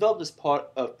 It was developed as part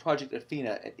of Project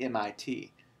Athena at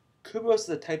MIT. Kerberos is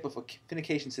a type of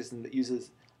authentication system that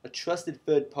uses a trusted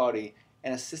third party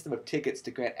and a system of tickets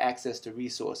to grant access to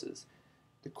resources.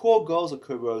 The core goals of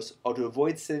Kerberos are to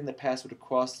avoid sending the password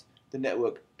across the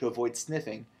network to avoid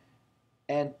sniffing,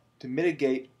 and to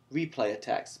mitigate replay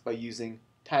attacks by using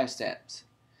timestamps.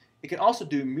 It can also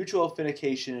do mutual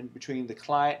authentication between the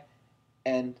client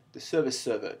and the service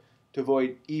server to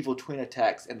avoid evil twin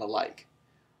attacks and the like.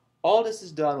 All this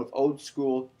is done with old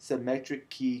school symmetric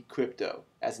key crypto,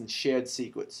 as in shared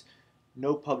secrets,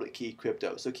 no public key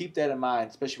crypto. So keep that in mind,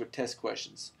 especially with test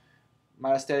questions. My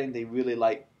understanding, they really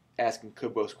like asking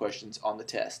Kerberos questions on the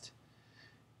test.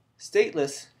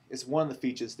 Stateless is one of the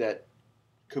features that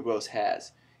Kerberos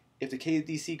has. If the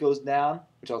KDC goes down,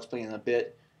 which I'll explain in a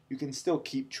bit, you can still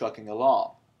keep trucking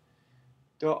along.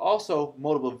 There are also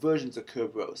multiple versions of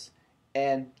Kerberos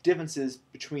and differences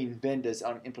between vendors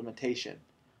on implementation,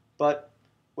 but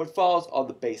what follows are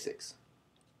the basics.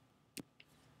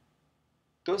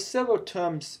 There are several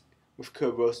terms with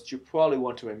Kerberos that you probably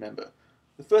want to remember.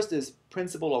 The first is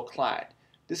principal or client.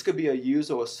 This could be a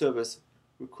user or service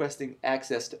requesting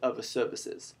access to other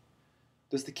services.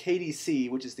 There's the KDC,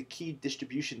 which is the Key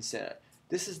Distribution Center.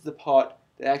 This is the part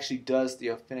that actually does the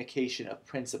authentication of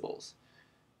principals.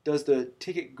 Does the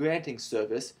ticket granting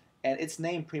service, and its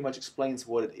name pretty much explains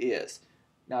what it is.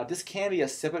 Now, this can be a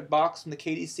separate box from the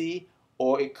KDC,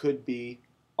 or it could be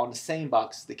on the same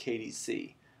box as the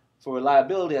KDC. For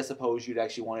reliability, I suppose you'd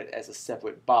actually want it as a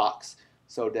separate box,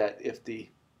 so that if the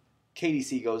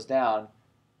KDC goes down,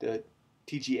 the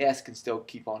TGS can still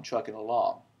keep on trucking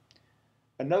along.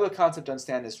 Another concept to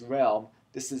understand is realm.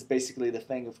 This is basically the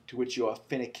thing to which you're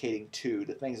authenticating to.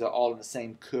 The things are all in the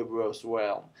same Kerberos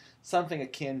realm. Something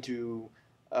akin to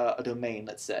a domain,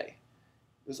 let's say.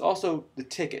 There's also the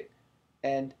ticket.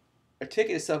 And a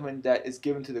ticket is something that is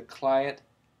given to the client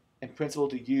and principal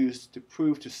to use to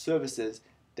prove to services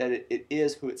that it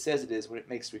is who it says it is when it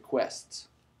makes requests.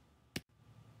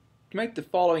 To make the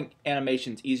following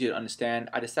animations easier to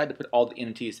understand, I decided to put all the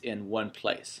entities in one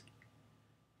place.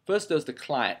 First, there's the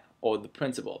client, or the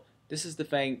principal. This is the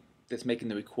thing that's making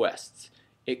the requests.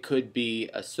 It could be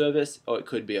a service or it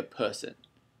could be a person.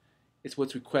 It's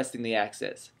what's requesting the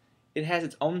access. It has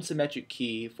its own symmetric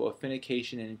key for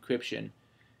authentication and encryption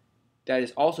that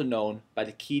is also known by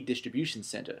the key distribution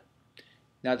center.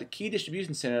 Now the key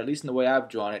distribution center, at least in the way I've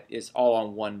drawn it, is all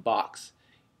on one box.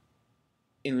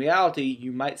 In reality,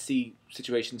 you might see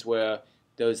situations where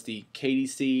there's the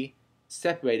KDC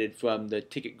separated from the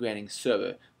ticket granting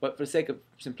server, but for the sake of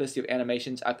simplicity of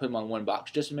animations, I put them on one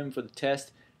box. Just remember for the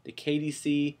test, the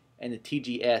KDC and the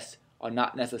TGS are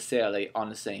not necessarily on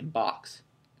the same box.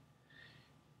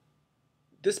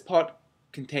 This part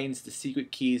contains the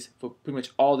secret keys for pretty much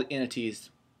all the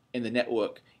entities in the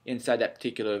network inside that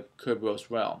particular Kerberos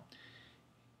realm.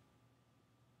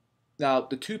 Now,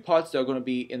 the two parts that are going to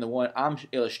be in the one I'm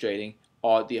illustrating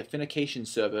are the authentication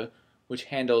server, which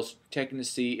handles checking to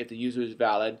see if the user is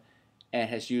valid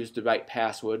and has used the right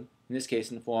password, in this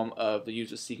case in the form of the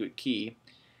user's secret key.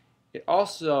 It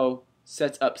also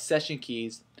sets up session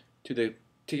keys to the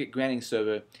ticket granting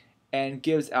server and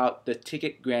gives out the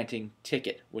ticket granting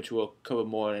ticket, which we'll cover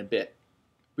more in a bit,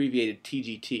 abbreviated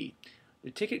TGT.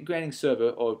 The ticket granting server,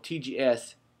 or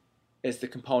TGS, is the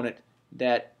component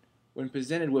that, when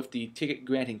presented with the ticket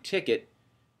granting ticket,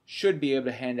 should be able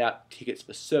to hand out tickets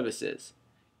for services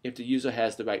if the user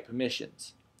has the right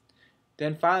permissions.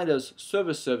 Then finally, those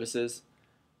server services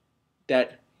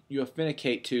that you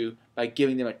authenticate to by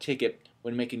giving them a ticket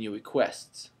when making your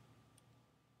requests.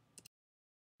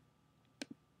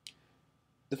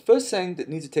 The first thing that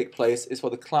needs to take place is for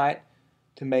the client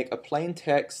to make a plain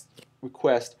text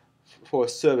request for a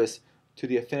service to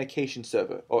the authentication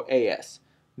server, or AS.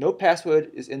 No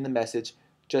password is in the message,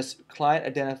 just client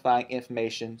identifying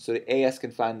information so the AS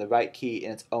can find the right key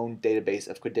in its own database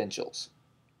of credentials.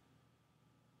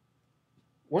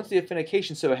 Once the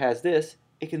authentication server has this,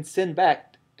 it can send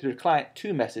back to the client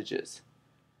two messages.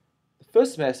 The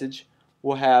first message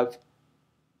will have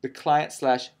the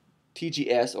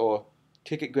client/TGS, or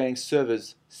ticket granting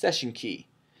server's session key.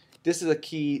 This is a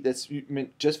key that's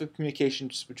meant just for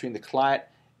communications between the client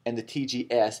and the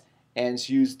TGS, and is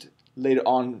used later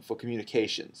on for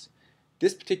communications.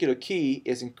 This particular key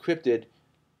is encrypted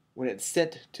when it's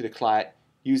sent to the client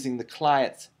using the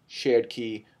client's shared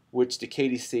key, which the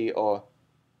KDC or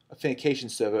authentication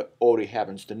server already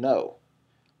happens to know.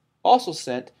 Also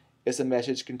sent is a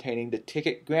message containing the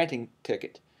ticket granting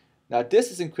ticket. Now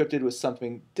this is encrypted with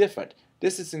something different.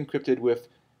 This is encrypted with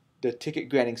the ticket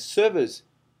granting server's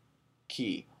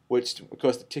key, which of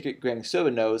course the ticket granting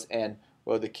server knows, and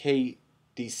well, the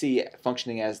KDC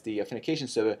functioning as the authentication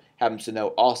server happens to know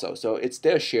also. So it's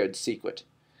their shared secret.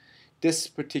 This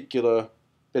particular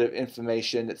bit of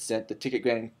information that's sent, the ticket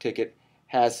granting ticket,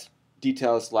 has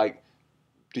details like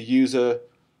the user,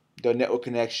 the network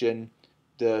connection,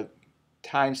 the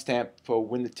timestamp for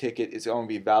when the ticket is going to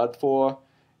be valid for,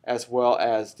 as well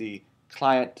as the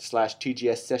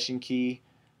client/TGS session key,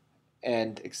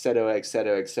 and etc.,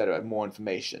 etc., etc., more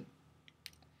information.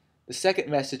 The second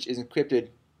message is encrypted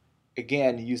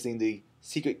again using the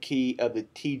secret key of the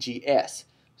TGS.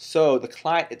 So the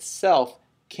client itself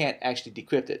can't actually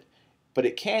decrypt it, but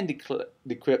it can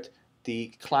decrypt the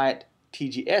client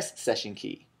TGS session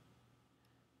key.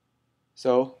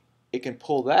 So it can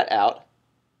pull that out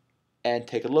and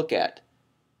take a look at.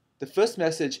 The first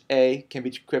message, A, can be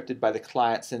decrypted by the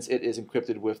client since it is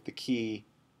encrypted with the key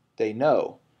they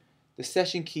know. The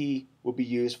session key will be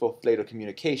used for later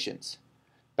communications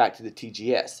back to the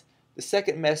TGS. The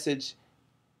second message,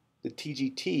 the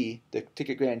TGT, the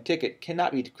ticket granting ticket,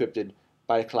 cannot be decrypted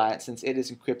by the client since it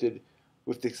is encrypted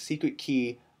with the secret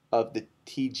key of the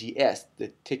TGS,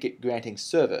 the ticket granting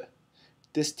server.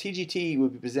 This TGT will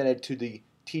be presented to the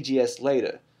TGS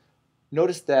later.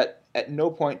 Notice that at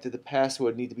no point did the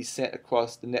password need to be sent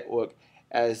across the network,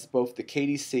 as both the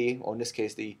KDC, or in this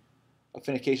case the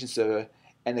authentication server,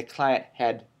 and the client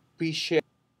had pre-shared.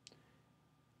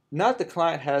 Now that the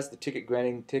client has the ticket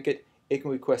granting ticket, it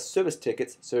can request service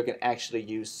tickets so it can actually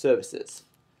use services.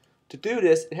 To do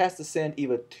this, it has to send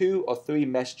either 2 or 3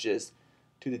 messages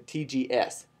to the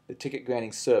TGS, the ticket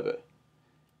granting server.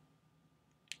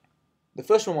 The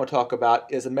first one we'll talk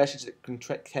about is a message that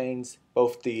contains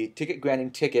both the ticket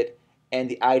granting ticket and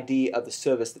the ID of the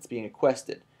service that's being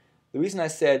requested. The reason I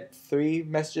said 3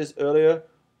 messages earlier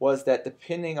was that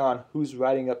depending on who's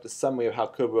writing up the summary of how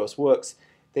Kerberos works,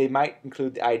 they might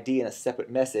include the ID in a separate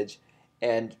message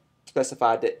and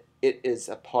specify that it is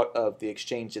a part of the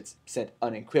exchange that's sent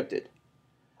unencrypted.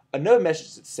 Another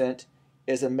message that's sent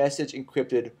is a message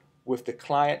encrypted with the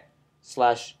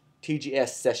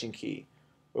client/TGS session key,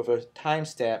 with a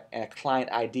timestamp and a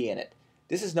client ID in it.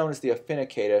 This is known as the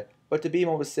authenticator, but to be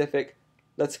more specific,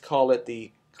 let's call it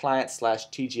the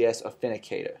client/TGS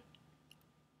authenticator.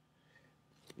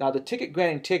 Now the ticket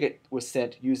granting ticket was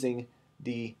sent using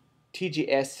the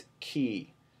TGS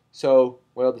key. So,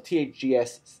 well, the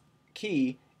TGS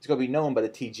key is going to be known by the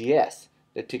TGS,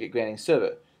 the ticket granting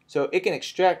server. So it can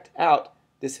extract out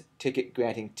this ticket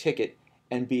granting ticket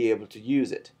and be able to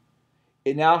use it.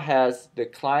 It now has the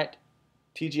client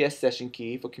TGS session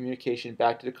key for communication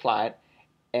back to the client,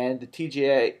 and the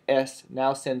TGS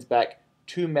now sends back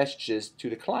two messages to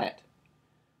the client.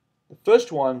 The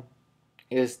first one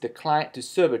is the client to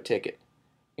server ticket,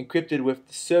 encrypted with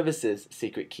the service's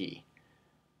secret key,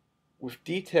 with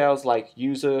details like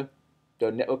user,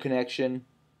 the network connection,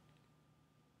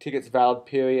 ticket's valid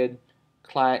period,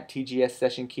 client TGS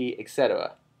session key,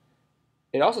 etc.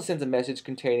 It also sends a message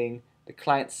containing the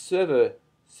client server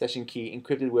session key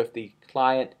encrypted with the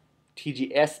client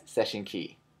TGS session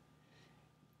key.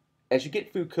 As you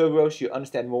get through Kerberos, you'll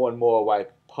understand more and more why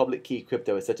public key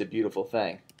crypto is such a beautiful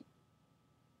thing.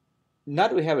 Now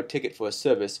that we have a ticket for a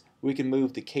service, we can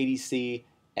move the KDC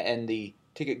and the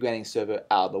ticket granting server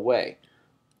out of the way.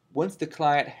 Once the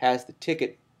client has the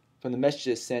ticket from the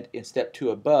messages sent in step 2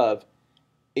 above,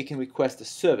 it can request a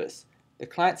service. The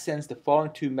client sends the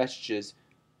following two messages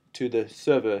to the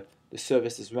server the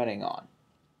service is running on.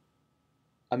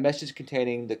 A message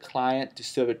containing the client to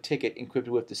server ticket encrypted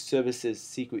with the service's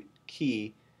secret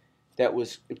key that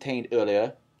was obtained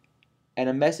earlier, and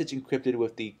a message encrypted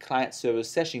with the client server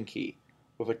session key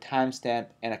with a timestamp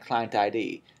and a client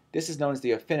ID. This is known as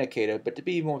the authenticator, but to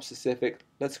be more specific,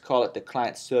 let's call it the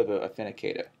client server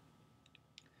authenticator.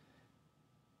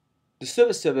 The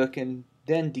server can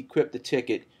then decrypt the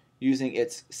ticket using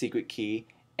its secret key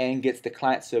and gets the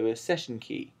client server session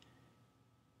key.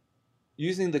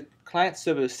 Using the client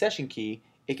server session key,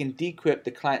 it can decrypt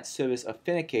the client service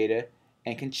authenticator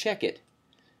and can check it.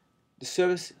 The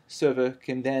service server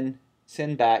can then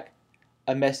send back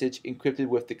a message encrypted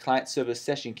with the client server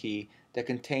session key that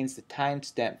contains the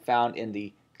timestamp found in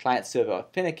the client server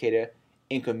authenticator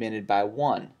incremented by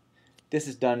 1. This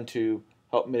is done to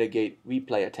help mitigate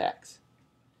replay attacks.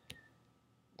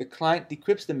 The client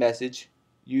decrypts the message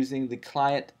using the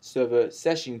client server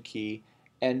session key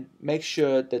and makes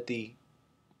sure that the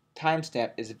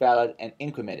timestamp is valid and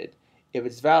incremented. If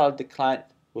it's valid, the client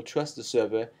will trust the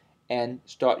server and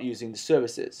start using the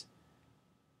services.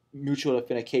 Mutual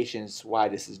authentication is why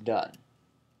this is done.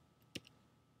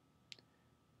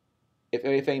 If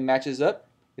everything matches up,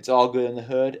 it's all good in the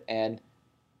hood and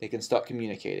they can start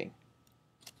communicating.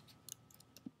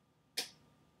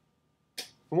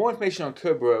 For more information on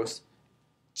Kerberos,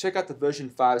 check out the version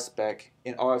 5 spec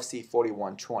in RFC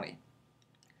 4120.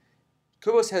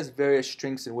 Kerberos has various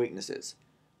strengths and weaknesses.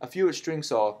 A few of its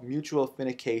strengths are mutual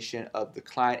authentication of the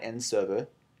client and server,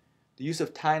 the use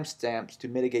of timestamps to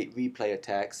mitigate replay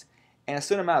attacks, and a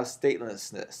certain amount of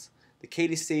statelessness. The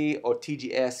KDC or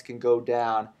TGS can go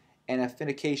down and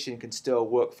authentication can still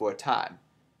work for a time.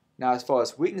 Now, as far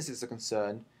as weaknesses are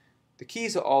concerned, the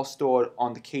keys are all stored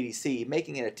on the KDC,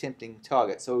 making it a tempting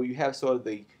target. So you have sort of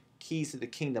the keys to the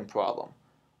kingdom problem.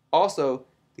 Also,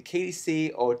 the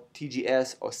KDC or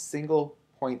TGS are single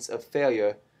points of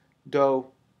failure,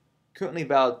 though currently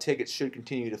valid tickets should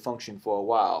continue to function for a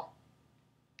while.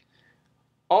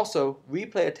 Also,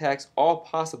 replay attacks are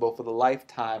possible for the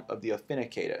lifetime of the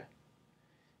authenticator.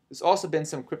 There's also been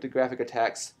some cryptographic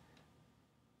attacks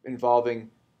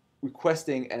involving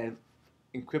requesting an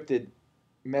encrypted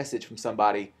message from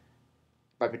somebody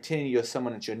by pretending you're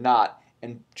someone that you're not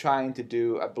and trying to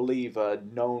do, I believe, a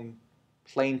known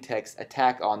plain text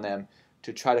attack on them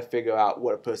to try to figure out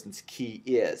what a person's key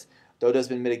is, though there's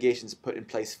been mitigations put in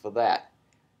place for that.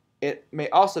 It may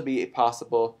also be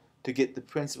possible to get the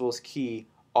principal's key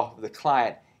off of the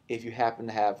client if you happen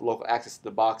to have local access to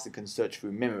the box and can search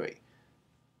through memory.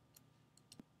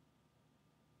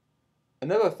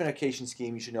 Another authentication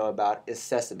scheme you should know about is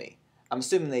Sesame. I'm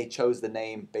assuming they chose the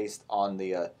name based on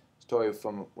the story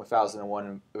from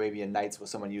 1001 Arabian Nights where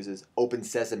someone uses Open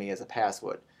Sesame as a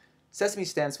password. Sesame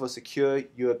stands for Secure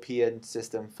European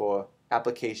System for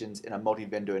Applications in a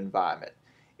Multi-Vendor Environment.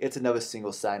 It's another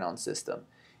single sign-on system.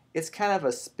 It's kind of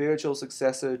a spiritual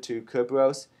successor to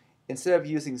Kerberos. Instead of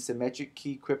using symmetric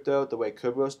key crypto the way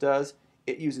Kerberos does,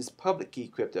 it uses public key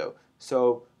crypto,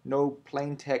 so no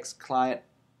plain text client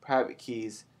private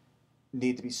keys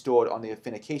need to be stored on the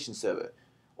authentication server,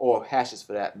 or hashes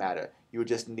for that matter. You would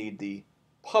just need the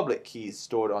public keys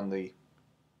stored on the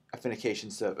authentication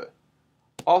server.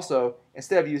 Also,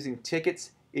 instead of using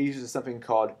tickets, it uses something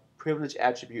called Privileged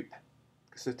Attribute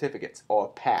Certificates,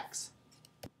 or PACs.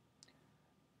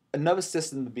 Another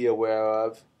system to be aware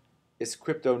of is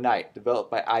Crypto Night,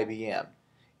 developed by IBM.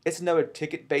 It's another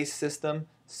ticket-based system,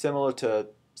 similar to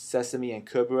Sesame and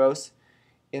Kerberos.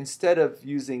 Instead of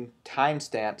using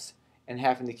timestamps and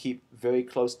having to keep very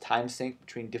close time sync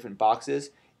between different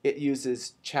boxes, it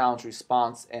uses challenge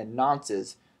response and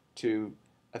nonces to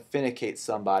authenticate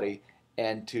somebody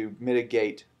and to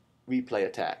mitigate replay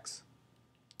attacks.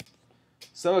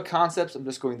 Some of the concepts I'm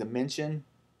just going to mention: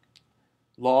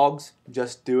 logs,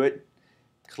 just do it;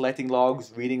 collecting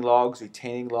logs, reading logs,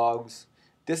 retaining logs.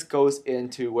 This goes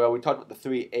into, well, we talked about the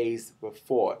 3 A's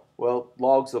before. Well,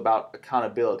 logs are about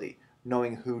accountability,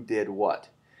 knowing who did what.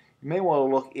 You may want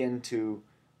to look into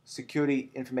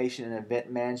security information and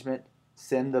event management,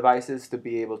 SIEM devices to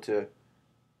be able to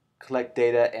collect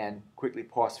data and quickly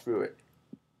parse through it.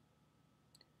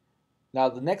 Now,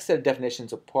 the next set of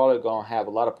definitions are probably going to have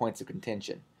a lot of points of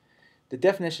contention. The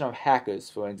definition of hackers,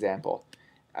 for example.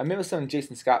 I remember something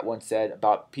Jason Scott once said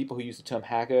about people who use the term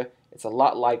hacker. It's a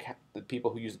lot like the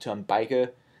people who use the term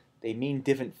biker. They mean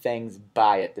different things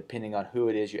by it, depending on who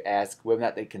it is you ask, whether or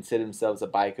not they consider themselves a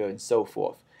biker, and so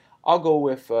forth. I'll go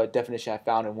with a definition I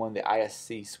found in one of the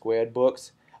CISSP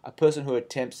books: a person who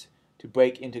attempts to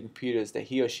break into computers that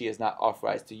he or she is not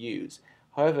authorized to use.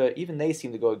 However, even they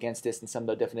seem to go against this in some of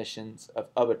the definitions of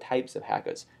other types of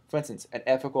hackers. For instance, an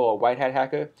ethical or white hat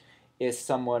hacker is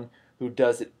someone who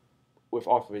does it with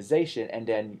authorization and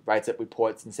then writes up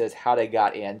reports and says how they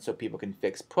got in so people can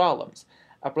fix problems.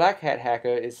 A black hat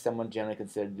hacker is someone generally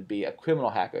considered to be a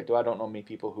criminal hacker, though I don't know many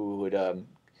people who would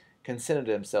consider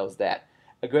themselves that.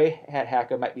 A gray hat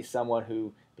hacker might be someone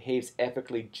who behaves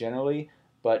ethically generally,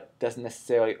 but doesn't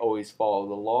necessarily always follow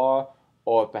the law,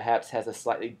 or perhaps has a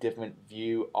slightly different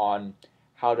view on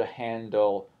how to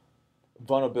handle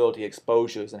vulnerability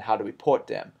exposures and how to report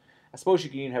them. I suppose you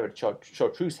can even have a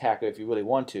chartreuse hacker if you really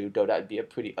want to, though that would be a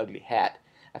pretty ugly hat.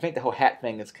 I think the whole hat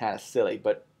thing is kind of silly,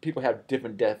 but people have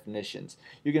different definitions.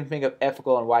 You can think of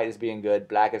ethical and white as being good,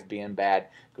 black as being bad,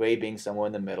 gray being somewhere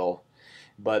in the middle,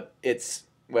 but it's,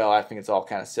 well, I think it's all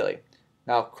kind of silly.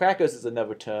 Now, crackers is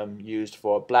another term used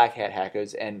for black hat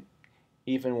hackers, and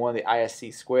even one of the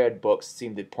ISC² books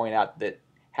seemed to point out that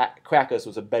crackers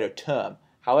was a better term.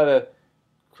 However,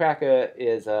 cracker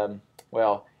is,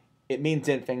 well, it means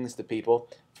different things to people.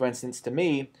 For instance, to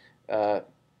me,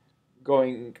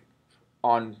 going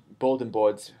on bulletin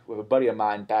boards with a buddy of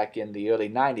mine back in the early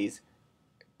 90s,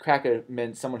 cracker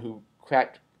meant someone who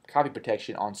cracked copy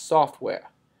protection on software.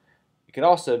 It could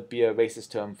also be a racist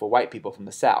term for white people from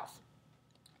the South.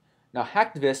 Now,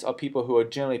 hacktivists are people who are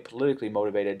generally politically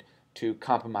motivated to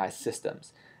compromise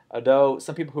systems. Although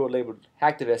some people who are labeled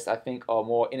hacktivists, I think, are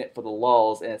more in it for the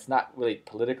lulz, and it's not really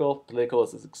political. Political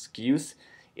is an excuse.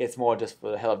 It's more just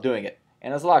for the hell of doing it.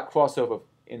 And there's a lot of crossover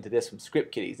into this from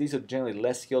script kiddies. These are generally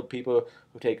less skilled people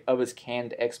who take others'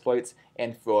 canned exploits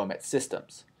and throw them at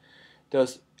systems.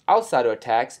 There's outsider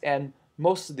attacks, and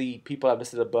most of the people I've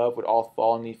listed above would all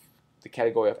fall underneath the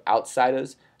category of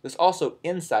outsiders. There's also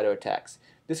insider attacks.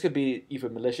 This could be either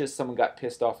malicious, someone got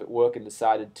pissed off at work and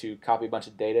decided to copy a bunch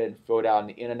of data and throw it out on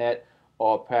the internet,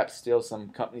 or perhaps steal some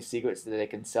company secrets that they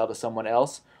can sell to someone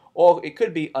else. Or it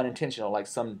could be unintentional, like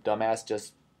some dumbass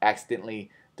just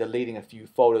accidentally deleting a few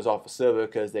folders off a server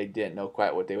because they didn't know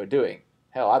quite what they were doing.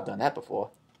 Hell, I've done that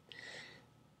before.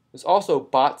 There's also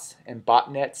bots and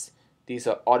botnets. These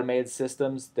are automated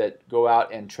systems that go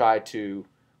out and try to,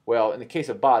 well, in the case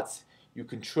of bots, you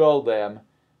control them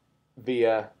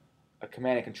via a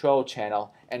command and control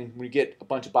channel, and when you get a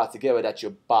bunch of bots together, that's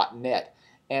your botnet.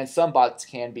 And some bots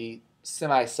can be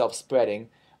semi-self-spreading,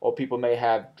 or people may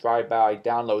have drive-by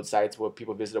download sites where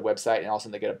people visit a website and all of a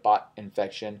sudden they get a bot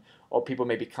infection, or people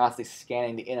may be constantly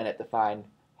scanning the internet to find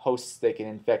hosts they can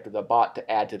infect with a bot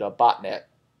to add to their botnet.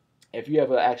 If you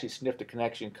ever actually sniffed a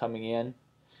connection coming in,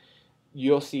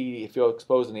 you'll see, if you're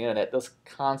exposed on the internet, there's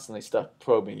constantly stuff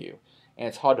probing you, and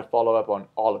it's hard to follow up on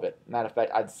all of it. Matter of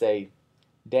fact, I'd say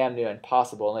damn near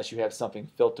impossible unless you have something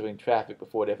filtering traffic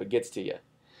before it ever gets to you.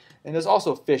 And there's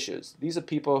also phishers. These are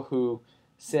people who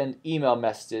send email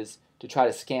messages to try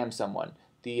to scam someone.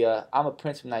 I'm a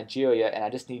prince from Nigeria and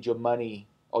I just need your money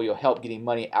or your help getting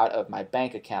money out of my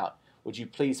bank account. Would you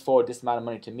please forward this amount of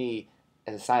money to me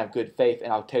as a sign of good faith,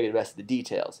 and I'll tell you the rest of the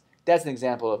details. That's an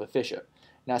example of a phisher.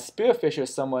 Now, a spearfisher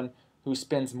is someone who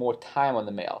spends more time on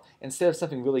the mail. Instead of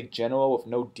something really general with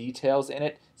no details in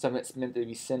it, something that's meant to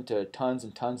be sent to tons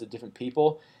and tons of different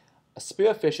people, a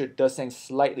spearfisher does things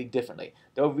slightly differently.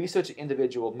 They'll research an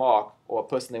individual mark or a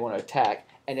person they want to attack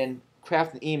and then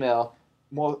craft an email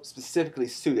more specifically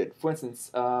suited. For instance,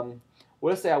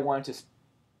 let's say I wanted to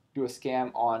do a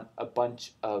scam on a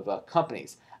bunch of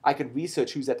companies. I could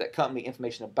research who's at that company,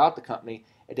 information about the company,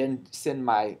 and then send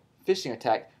my phishing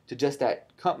attack to just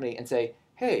that company and say,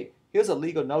 hey, Here's a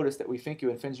legal notice that we think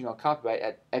you're infringing on copyright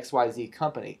at XYZ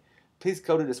company. Please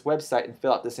go to this website and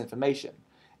fill out this information.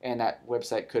 And that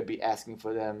website could be asking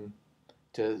for them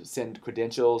to send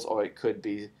credentials, or it could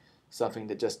be something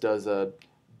that just does a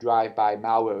drive-by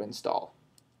malware install.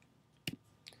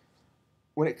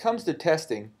 When it comes to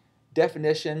testing,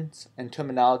 definitions and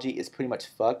terminology is pretty much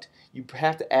fucked. You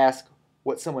have to ask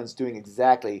what someone's doing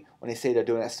exactly when they say they're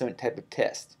doing a certain type of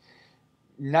test.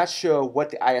 Not sure what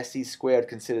the ISC²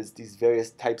 considers these various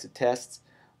types of tests,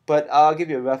 but I'll give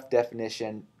you a rough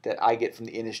definition that I get from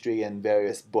the industry and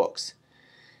various books.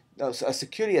 Now, so a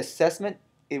security assessment,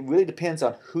 it really depends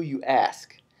on who you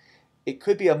ask. It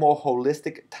could be a more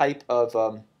holistic type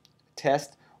of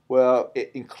test where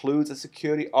it includes a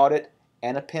security audit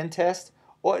and a pen test,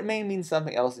 or it may mean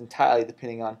something else entirely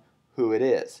depending on who it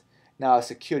is. Now, a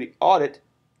security audit,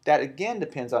 that again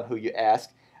depends on who you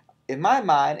ask. In my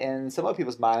mind, and in some other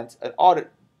people's minds, an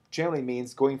audit generally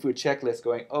means going through a checklist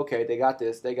going, okay, they got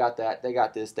this, they got that, they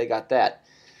got this, they got that.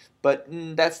 But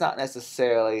that's not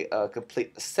necessarily a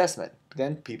complete assessment.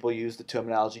 Then people use the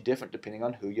terminology different depending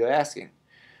on who you're asking.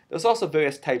 There's also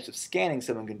various types of scanning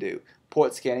someone can do.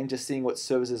 Port scanning, just seeing what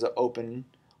services are open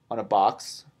on a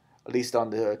box, at least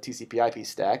on the TCP/IP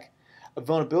stack. A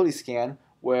vulnerability scan,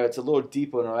 where it's a little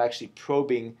deeper and are actually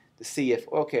probing to see if,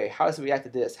 okay, how does it react to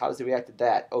this? How does it react to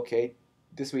that? Okay,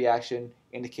 this reaction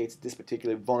indicates this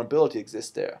particular vulnerability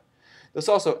exists there. There's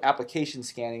also application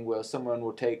scanning, where someone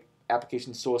will take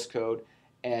application source code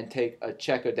and take a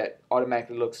checker that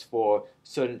automatically looks for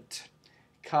certain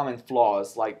common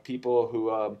flaws, like people who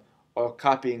are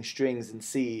copying strings in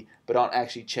C but aren't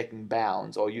actually checking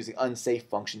bounds, or using unsafe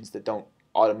functions that don't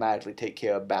automatically take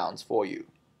care of bounds for you.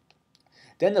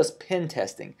 Then there's pen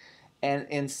testing, and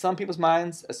in some people's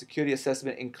minds a security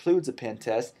assessment includes a pen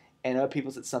test, and other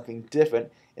people's it's something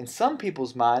different. In some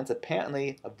people's minds,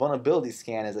 apparently a vulnerability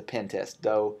scan is a pen test,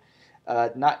 though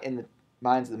not in the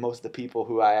minds of most of the people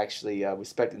who I actually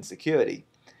respect in security.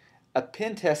 A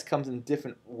pen test comes in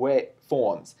different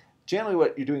forms. Generally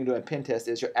what you're doing during a pen test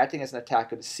is you're acting as an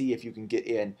attacker to see if you can get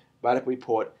in, write up a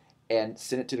report, and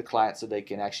send it to the client so they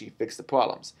can actually fix the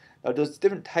problems. Now there's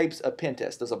different types of pen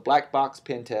tests. There's a black box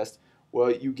pen test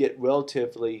where you get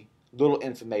relatively little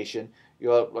information.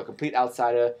 You're a complete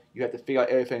outsider. You have to figure out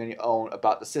everything on your own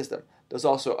about the system. There's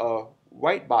also a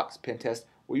white box pen test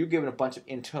where you're given a bunch of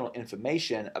internal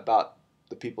information about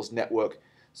the people's network,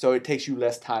 so it takes you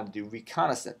less time to do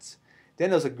reconnaissance. Then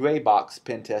there's a gray box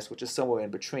pen test, which is somewhere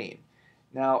in between.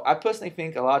 Now, I personally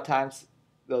think a lot of times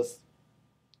those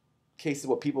cases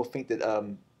where people think that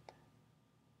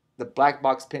the black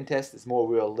box pen test is more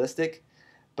realistic,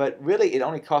 but really it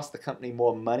only costs the company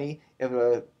more money. If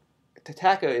an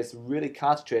attacker is really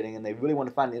concentrating and they really want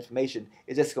to find the information,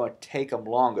 it's just going to take them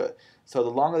longer. So the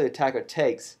longer the attacker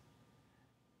takes,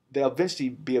 they'll eventually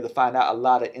be able to find out a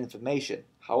lot of information.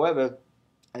 However,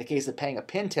 in the case of paying a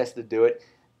pen tester to do it,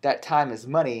 that time is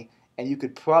money, and you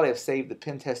could probably have saved the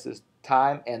pen tester's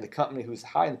time and the company who's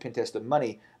hiring the pen tester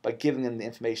money by giving them the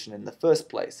information in the first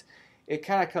place. It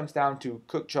kind of comes down to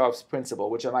Kirchhoff's principle,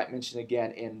 which I might mention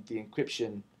again in the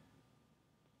encryption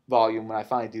volume when I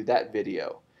finally do that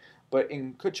video. But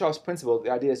in Kirchhoff's principle,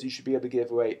 the idea is you should be able to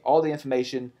give away all the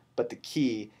information but the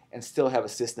key and still have a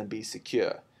system be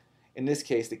secure. In this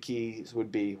case, the keys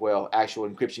would be, well, actual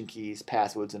encryption keys,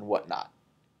 passwords, and whatnot.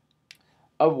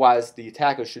 Otherwise, the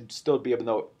attacker should still be able to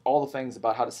know all the things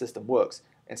about how the system works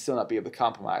and still not be able to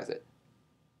compromise it.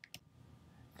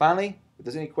 Finally, if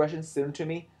there's any questions, send them to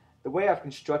me. The way I've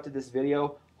constructed this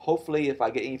video, hopefully if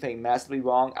I get anything massively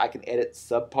wrong, I can edit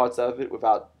subparts of it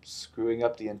without screwing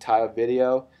up the entire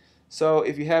video. So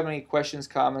if you have any questions,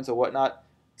 comments, or whatnot,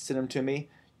 send them to me.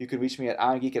 You can reach me at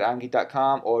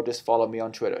irongeek@irongeek.com or just follow me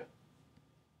on Twitter.